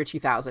the year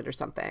 2000 or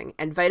something,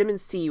 and Vitamin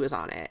C was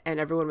on it, and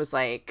everyone was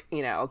like,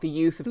 the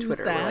youth of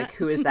Twitter were like,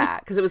 who is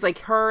that? Because it was like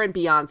her and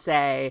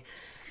Beyonce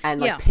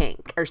and like Yeah.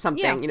 Pink or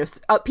something,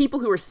 Yeah.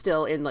 people who were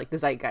still in like the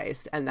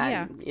zeitgeist, and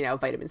then,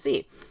 Vitamin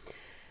C.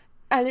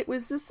 And it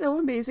was just so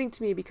amazing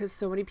to me because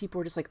so many people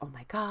were just like, oh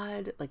my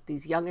God, like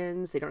these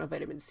youngins, they don't have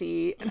vitamin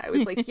C. And I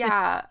was like,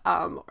 yeah,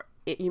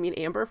 you mean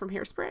Amber from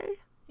Hairspray?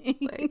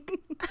 Like,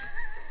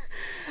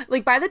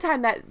 like by the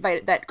time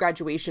that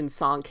graduation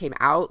song came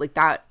out, like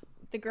that,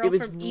 The girl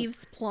was- from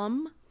Eve's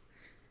Plum.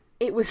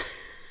 it was,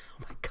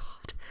 oh my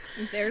God.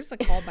 There's the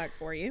callback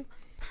for you.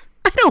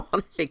 I don't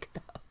want to think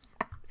about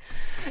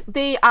that.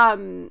 They,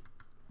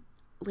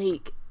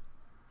 like,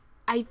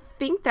 I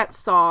think that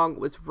song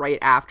was right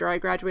after I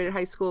graduated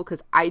high school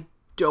because I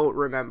don't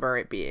remember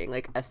it being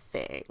like a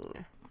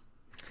thing.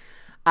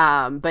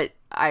 But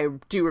I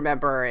do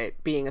remember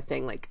it being a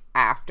thing like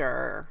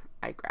after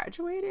I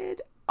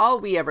graduated. All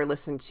we ever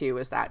listened to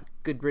was that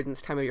Good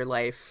Riddance Time of Your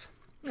Life.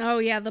 Oh,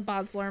 yeah, the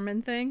Baz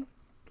Luhrmann thing.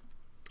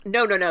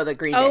 No, the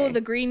Green Day. Oh,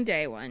 the Green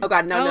Day one. Oh,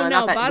 God, no,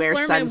 not that Baz wear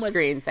Luhrmann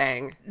sunscreen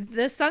thing.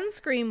 The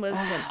sunscreen was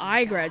when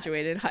I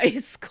graduated high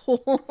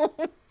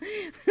school.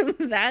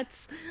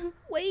 That's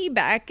way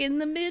back in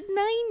the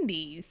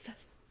mid-90s.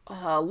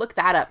 Oh, look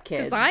that up,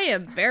 kids. Because I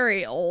am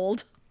very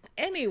old.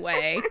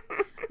 Anyway,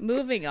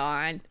 moving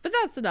on. But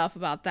that's enough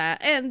about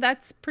that. And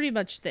that's pretty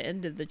much the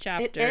end of the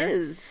chapter. It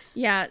is.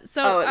 Yeah,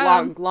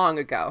 so... long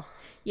ago.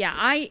 Yeah,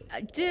 I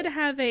did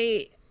have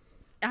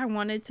I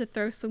wanted to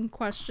throw some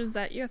questions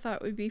at you I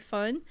thought would be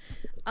fun.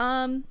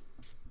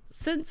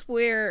 Since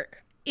we're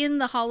in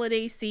the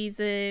holiday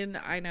season,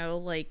 I know,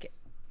 like,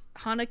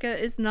 Hanukkah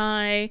is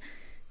nigh,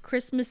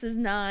 Christmas is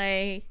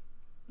nigh,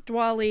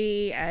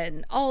 Diwali,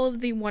 and all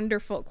of the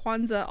wonderful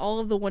Kwanzaa, all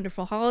of the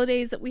wonderful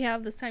holidays that we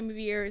have this time of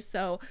year.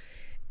 So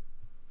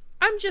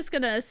I'm just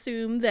going to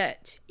assume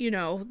that,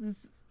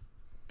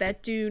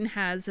 that Dune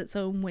has its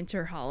own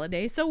winter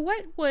holiday. So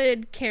what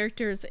would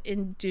characters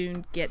in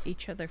Dune get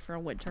each other for a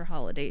winter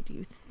holiday,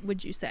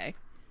 would you say?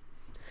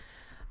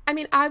 I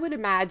mean, I would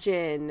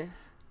imagine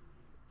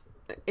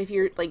if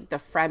you're like the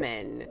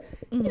Fremen,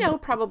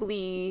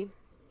 probably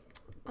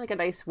like a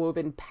nice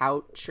woven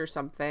pouch or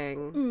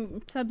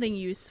something. Something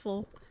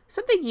useful.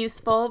 Something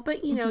useful,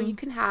 but you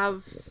can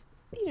have,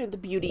 the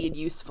beauty and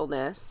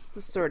usefulness,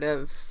 the sort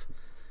of,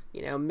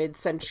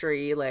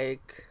 mid-century,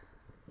 like,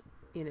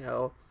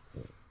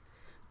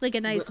 like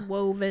a nice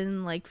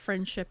woven, like,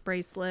 friendship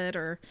bracelet,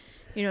 or,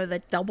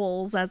 that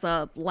doubles as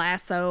a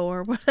lasso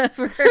or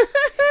whatever.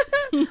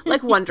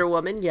 Like Wonder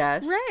Woman,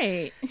 yes.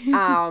 Right.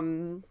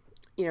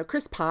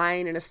 Chris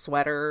Pine in a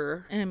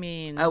sweater. I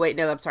mean... Oh, wait,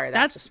 no, I'm sorry.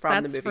 That's just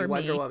from the movie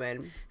Wonder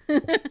Woman.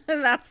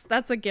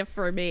 That's a gift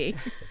for me.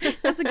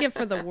 That's a gift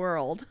for the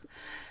world.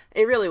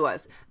 It really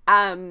was.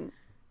 Yeah,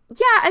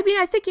 I mean,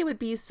 I think it would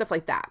be stuff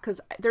like that, because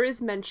there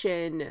is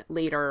mention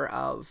later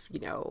of,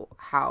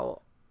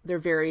 how their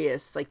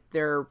various, like,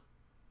 their,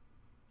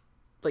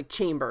 like,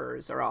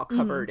 chambers are all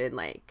covered in,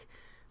 like,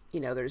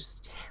 there's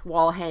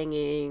wall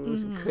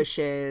hangings and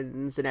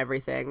cushions and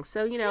everything.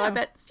 So, I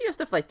bet,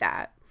 stuff like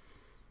that.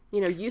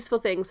 Useful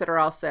things that are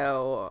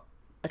also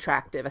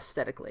attractive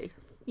aesthetically.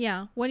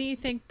 Yeah. What do you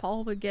think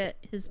Paul would get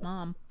his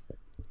mom?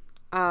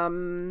 I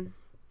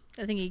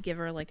think he'd give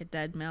her, like, a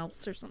dead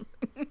mouse or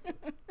something.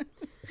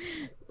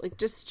 Like,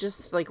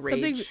 just like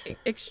Rage. Something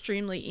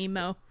extremely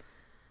emo.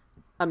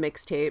 A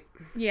mixtape.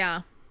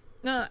 Yeah.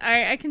 No,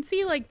 I can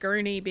see, like,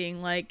 Gurney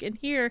being like, and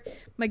here,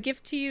 my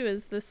gift to you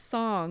is this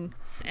song,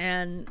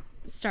 and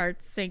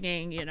starts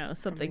singing,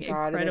 something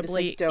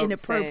incredibly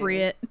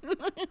inappropriate.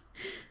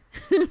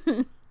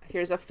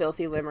 Here's a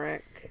filthy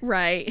limerick.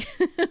 Right.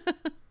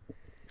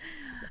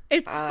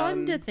 It's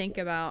fun to think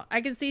about.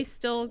 I can see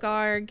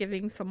Stilgar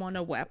giving someone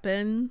a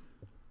weapon.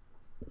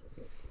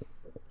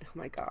 Oh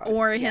my God.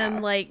 Or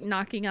him, like,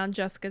 knocking on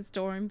Jessica's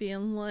door and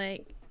being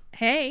like,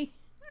 hey,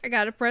 I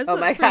got a present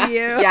for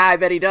you. Yeah, I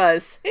bet he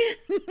does.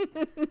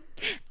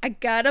 I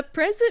got a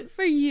present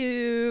for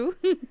you.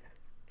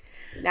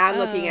 Now I'm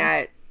looking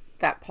at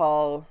that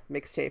Paul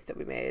mixtape that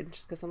we made,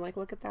 just because I'm like,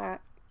 look at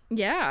that.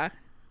 Yeah.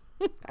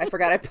 I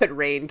forgot I put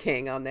Rain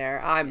King on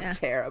there. I'm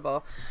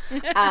terrible.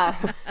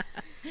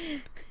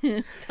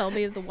 Tell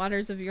me of the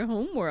waters of your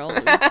home world,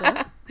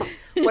 Lisa.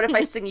 What if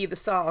I sing you the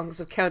songs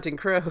of Counting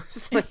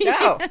Crows? Like,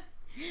 no.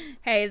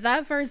 Hey,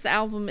 that first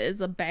album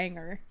is a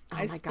banger.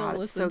 Oh my God,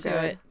 it's so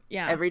good. It.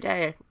 Yeah. Every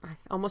day.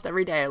 Almost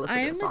every day I listen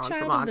to a song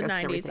from August.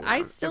 I am a child of the 90s.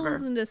 I still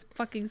listen to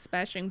fucking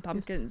Smashing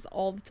Pumpkins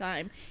all the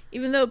time.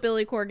 Even though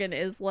Billy Corgan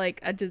is like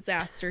a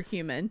disaster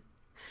human.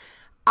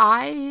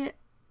 I,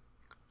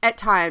 at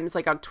times,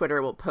 like on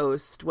Twitter, will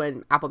post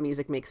when Apple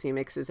Music makes me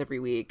mixes every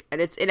week.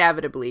 And it's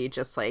inevitably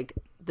just like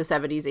the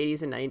 70s,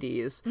 80s, and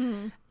 90s.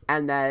 Mm-hmm.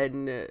 And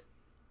then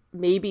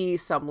maybe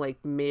some like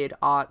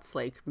mid-aughts,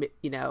 like,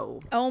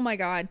 oh my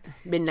God,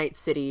 Midnight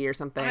City or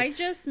something. I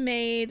just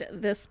made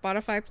this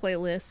Spotify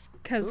playlist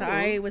because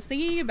I was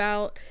thinking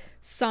about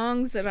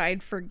songs that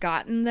I'd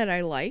forgotten that I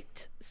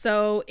liked.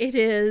 So it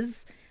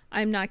is,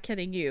 I'm not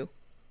kidding you.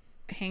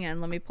 Hang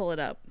on, let me pull it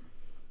up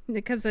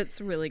because it's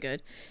really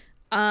good.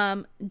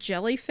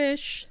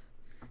 Jellyfish,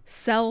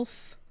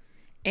 Self,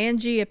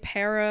 Angie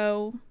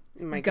Aparo,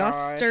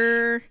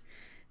 Guster.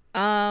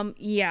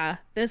 Yeah,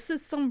 this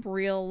is some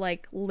real,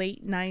 like,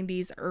 late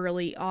 90s,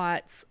 early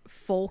aughts,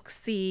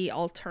 folksy,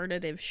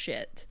 alternative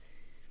shit.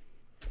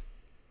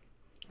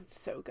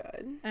 It's so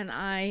good. And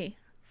I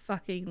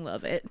fucking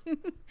love it.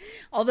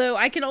 Although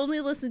I can only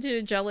listen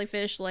to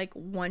Jellyfish, like,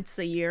 once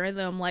a year, and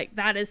then I'm like,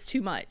 that is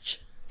too much.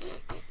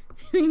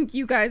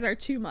 You guys are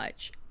too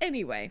much.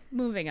 Anyway,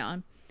 moving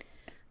on.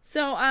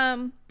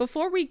 So,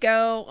 before we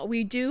go,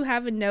 we do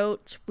have a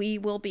note. We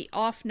will be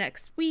off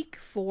next week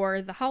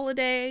for the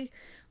holiday.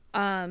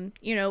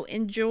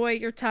 Enjoy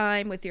your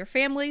time with your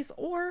families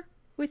or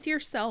with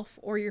yourself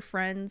or your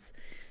friends.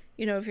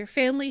 If your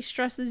family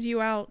stresses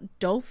you out,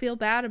 don't feel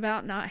bad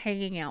about not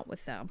hanging out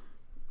with them.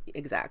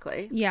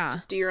 Exactly. Yeah.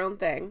 Just do your own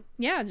thing.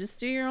 Yeah, just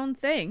do your own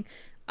thing.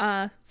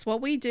 It's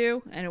what we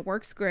do, and it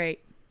works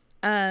great.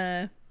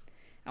 I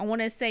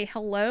want to say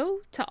hello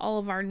to all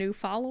of our new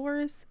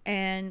followers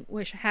and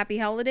wish happy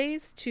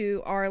holidays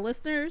to our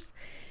listeners.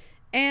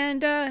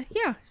 And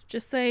yeah,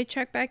 just say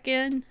check back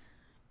in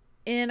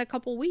a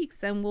couple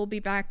weeks, and we'll be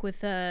back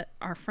with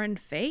our friend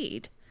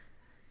Fade.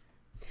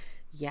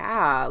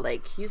 Yeah,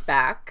 like he's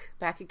back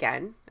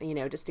again, you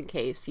know, just in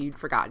case you'd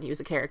forgotten he was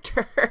a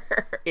character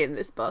in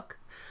this book.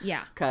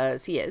 Yeah.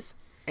 Because he is,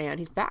 and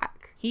he's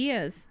back. He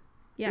is.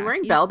 Yeah. He's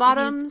wearing bell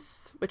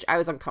bottoms, which I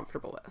was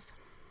uncomfortable with.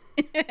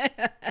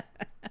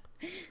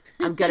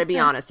 I'm going to be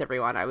honest,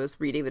 everyone. I was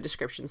reading the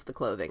descriptions of the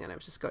clothing, and I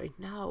was just going,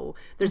 no.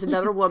 There's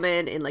another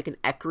woman in like an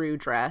ecru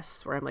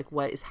dress where I'm like,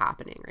 what is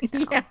happening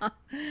right now?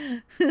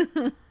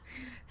 Yeah.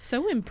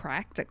 So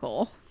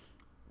impractical.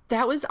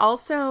 That was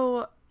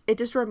also... It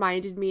just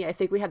reminded me, I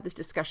think we had this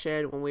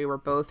discussion when we were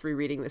both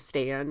rereading The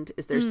Stand,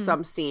 is there's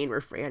some scene where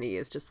Franny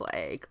is just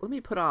like, let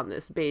me put on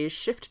this beige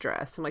shift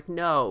dress. I'm like,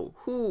 no,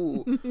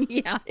 who?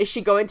 Yeah. Is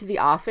she going to the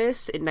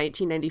office in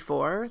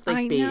 1994? Like,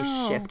 I beige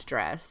know. shift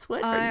dress?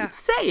 What are you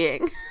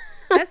saying?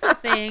 That's the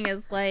thing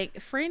is, like,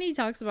 Franny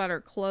talks about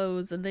her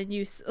clothes, and then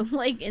you,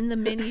 like, in the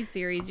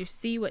mini-series, you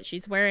see what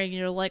she's wearing, and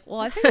you're like,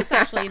 well, I think it's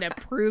actually an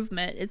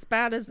improvement, as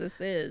bad as this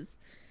is.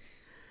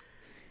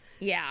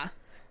 Yeah.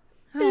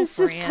 Oh, It's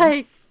just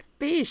like...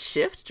 beige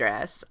shift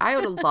dress. I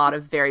own a lot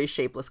of very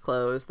shapeless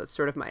clothes. That's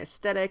sort of my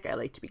aesthetic. I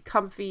like to be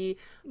comfy,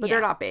 but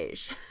they're not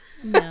beige.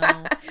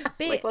 No.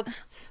 Like, let's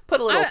put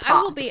a little pop.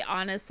 I will be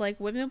honest, like,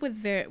 women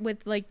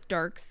with like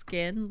dark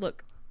skin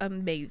look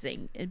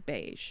amazing in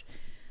beige.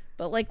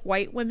 But like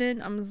white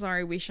women, I'm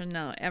sorry, we should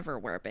not ever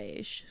wear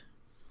beige.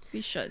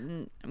 We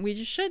shouldn't. We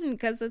just shouldn't,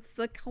 because it's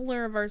the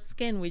color of our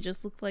skin. We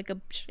just look like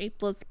a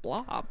shapeless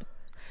blob.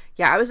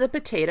 Yeah, I was a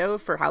potato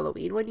for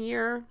Halloween one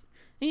year.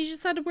 And you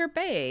just had to wear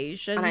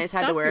beige. And I just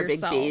had to wear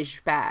yourself. A big beige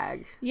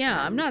bag.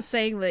 Yeah, I'm not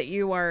saying that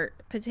you are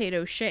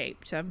potato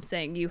shaped. I'm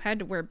saying you had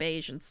to wear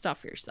beige and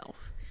stuff yourself.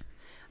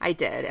 I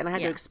did, and I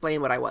had to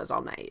explain what I was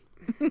all night.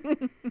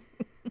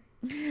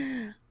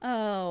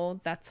 Oh,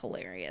 that's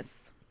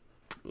hilarious.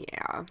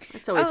 Yeah,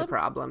 it's always a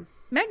problem.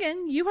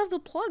 Megan, you have the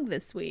plug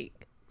this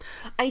week.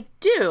 I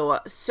do.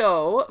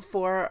 So,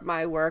 for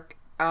my work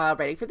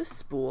writing for The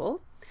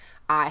Spool,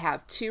 I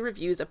have 2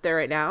 reviews up there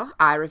right now.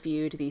 I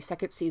reviewed the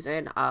 2nd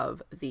season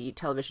of the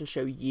television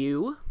show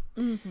You,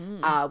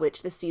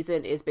 which this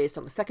season is based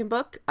on the 2nd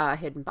book,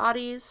 Hidden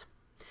Bodies.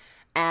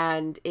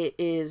 And it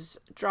is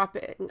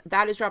dropping on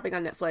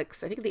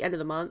Netflix, I think at the end of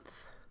the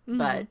month.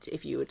 But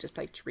if you would just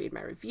like to read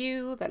my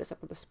review, that is up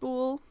on The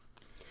Spool.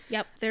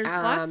 Yep, there's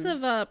lots of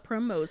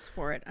promos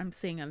for it I'm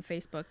seeing on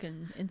Facebook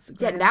and Instagram.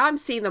 Yeah, now I'm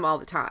seeing them all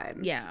the time.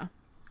 Yeah.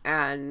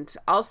 And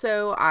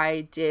also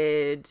I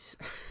did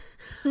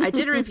a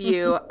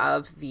review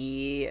of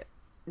the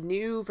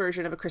new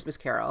version of A Christmas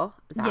Carol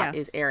that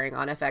is airing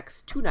on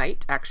FX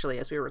tonight. Actually,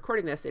 as we were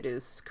recording this, it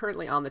is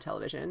currently on the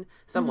television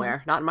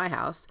somewhere, not in my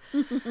house.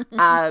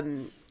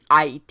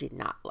 I did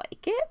not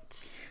like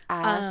it.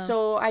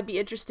 So I'd be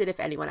interested if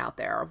anyone out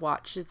there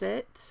watches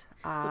it.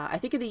 I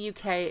think in the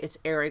UK it's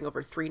airing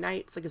over 3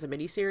 nights, like as a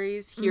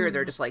miniseries. Here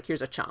they're just like,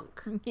 here's a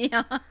chunk.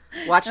 Yeah.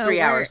 Watch 3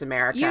 hours,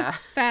 America. You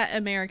fat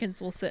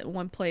Americans will sit in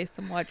one place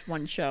and watch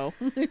one show.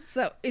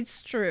 So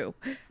it's true.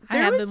 I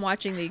have been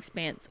watching The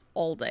Expanse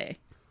all day.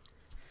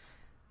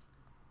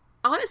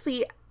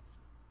 Honestly,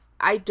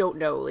 I don't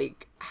know,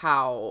 like,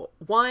 I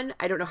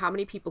don't know how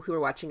many people who are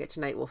watching it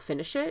tonight will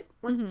finish it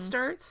once it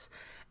starts.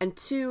 And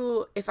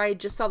 2, if I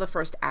just saw the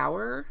first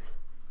hour,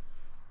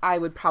 I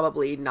would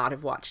probably not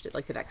have watched it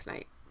like the next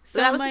night. So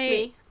that was just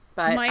me.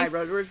 But I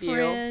wrote a review. My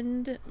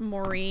friend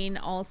Maureen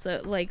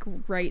also like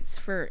writes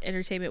for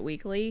Entertainment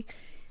Weekly,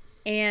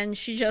 and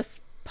she just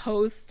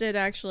posted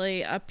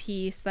actually a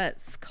piece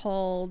that's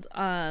called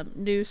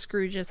 "New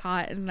Scrooge is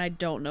Hot," and I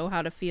don't know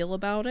how to feel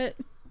about it.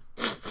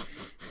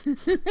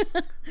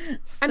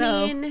 I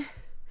mean,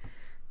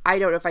 I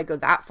don't know if I go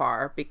that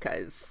far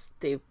because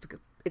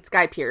it's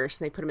Guy Pearce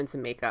and they put him in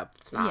some makeup.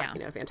 It's not,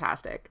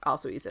 fantastic.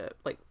 Also, he's a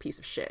piece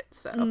of shit.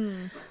 So,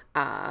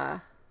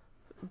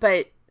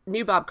 but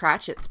new Bob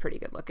Cratchit's pretty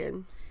good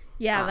looking.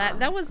 Yeah,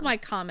 that was my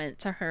comment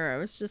to her. I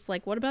was just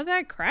like, what about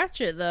that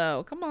Cratchit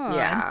though? Come on.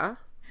 Yeah.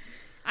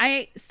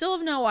 I still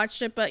have not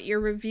watched it, but your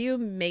review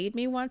made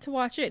me want to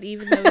watch it,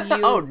 even though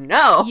you oh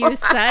no, you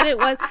said it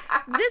was.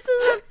 This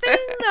is a thing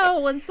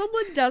though. When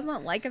someone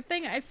doesn't like a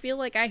thing, I feel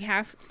like I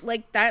have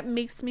that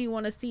makes me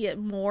want to see it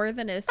more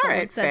than if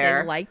someone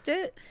said they liked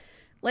it.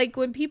 Like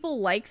when people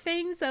like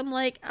things, I'm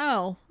like,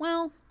 oh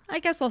well, I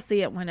guess I'll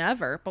see it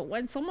whenever. But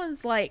when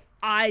someone's like,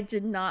 I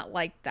did not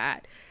like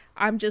that,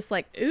 I'm just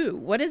like, ooh,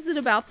 what is it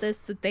about this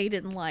that they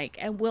didn't like?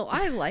 And will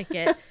I like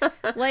it?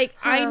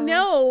 I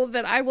know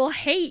that I will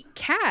hate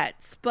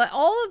cats, but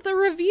all of the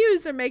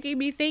reviews are making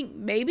me think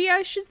maybe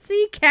I should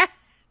see cats.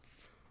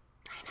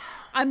 I know.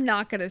 I'm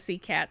not going to see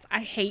cats. I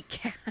hate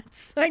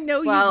cats. I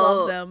know you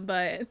love them,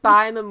 but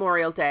by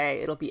Memorial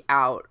Day, it'll be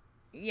out.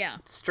 Yeah.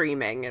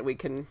 Streaming, and we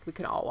can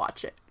all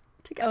watch it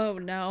together. Oh,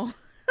 no.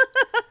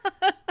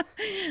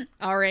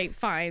 All right,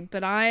 fine,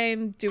 but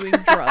I'm doing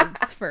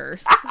drugs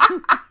first.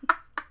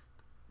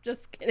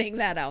 Just getting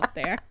that out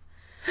there.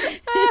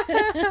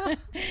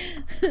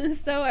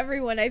 So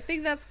everyone, I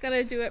think that's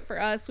gonna do it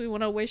for us. We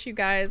want to wish you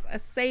guys a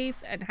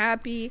safe and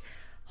happy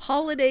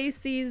holiday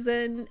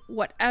season,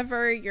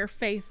 whatever your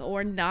faith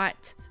or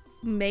not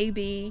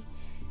maybe.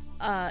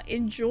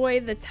 Enjoy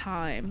the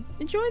time,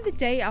 enjoy the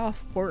day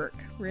off work,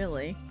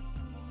 really.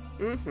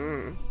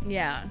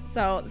 Yeah,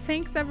 so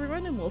thanks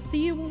everyone, and we'll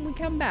see you when we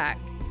come back.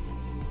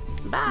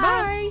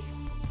 Bye. Bye.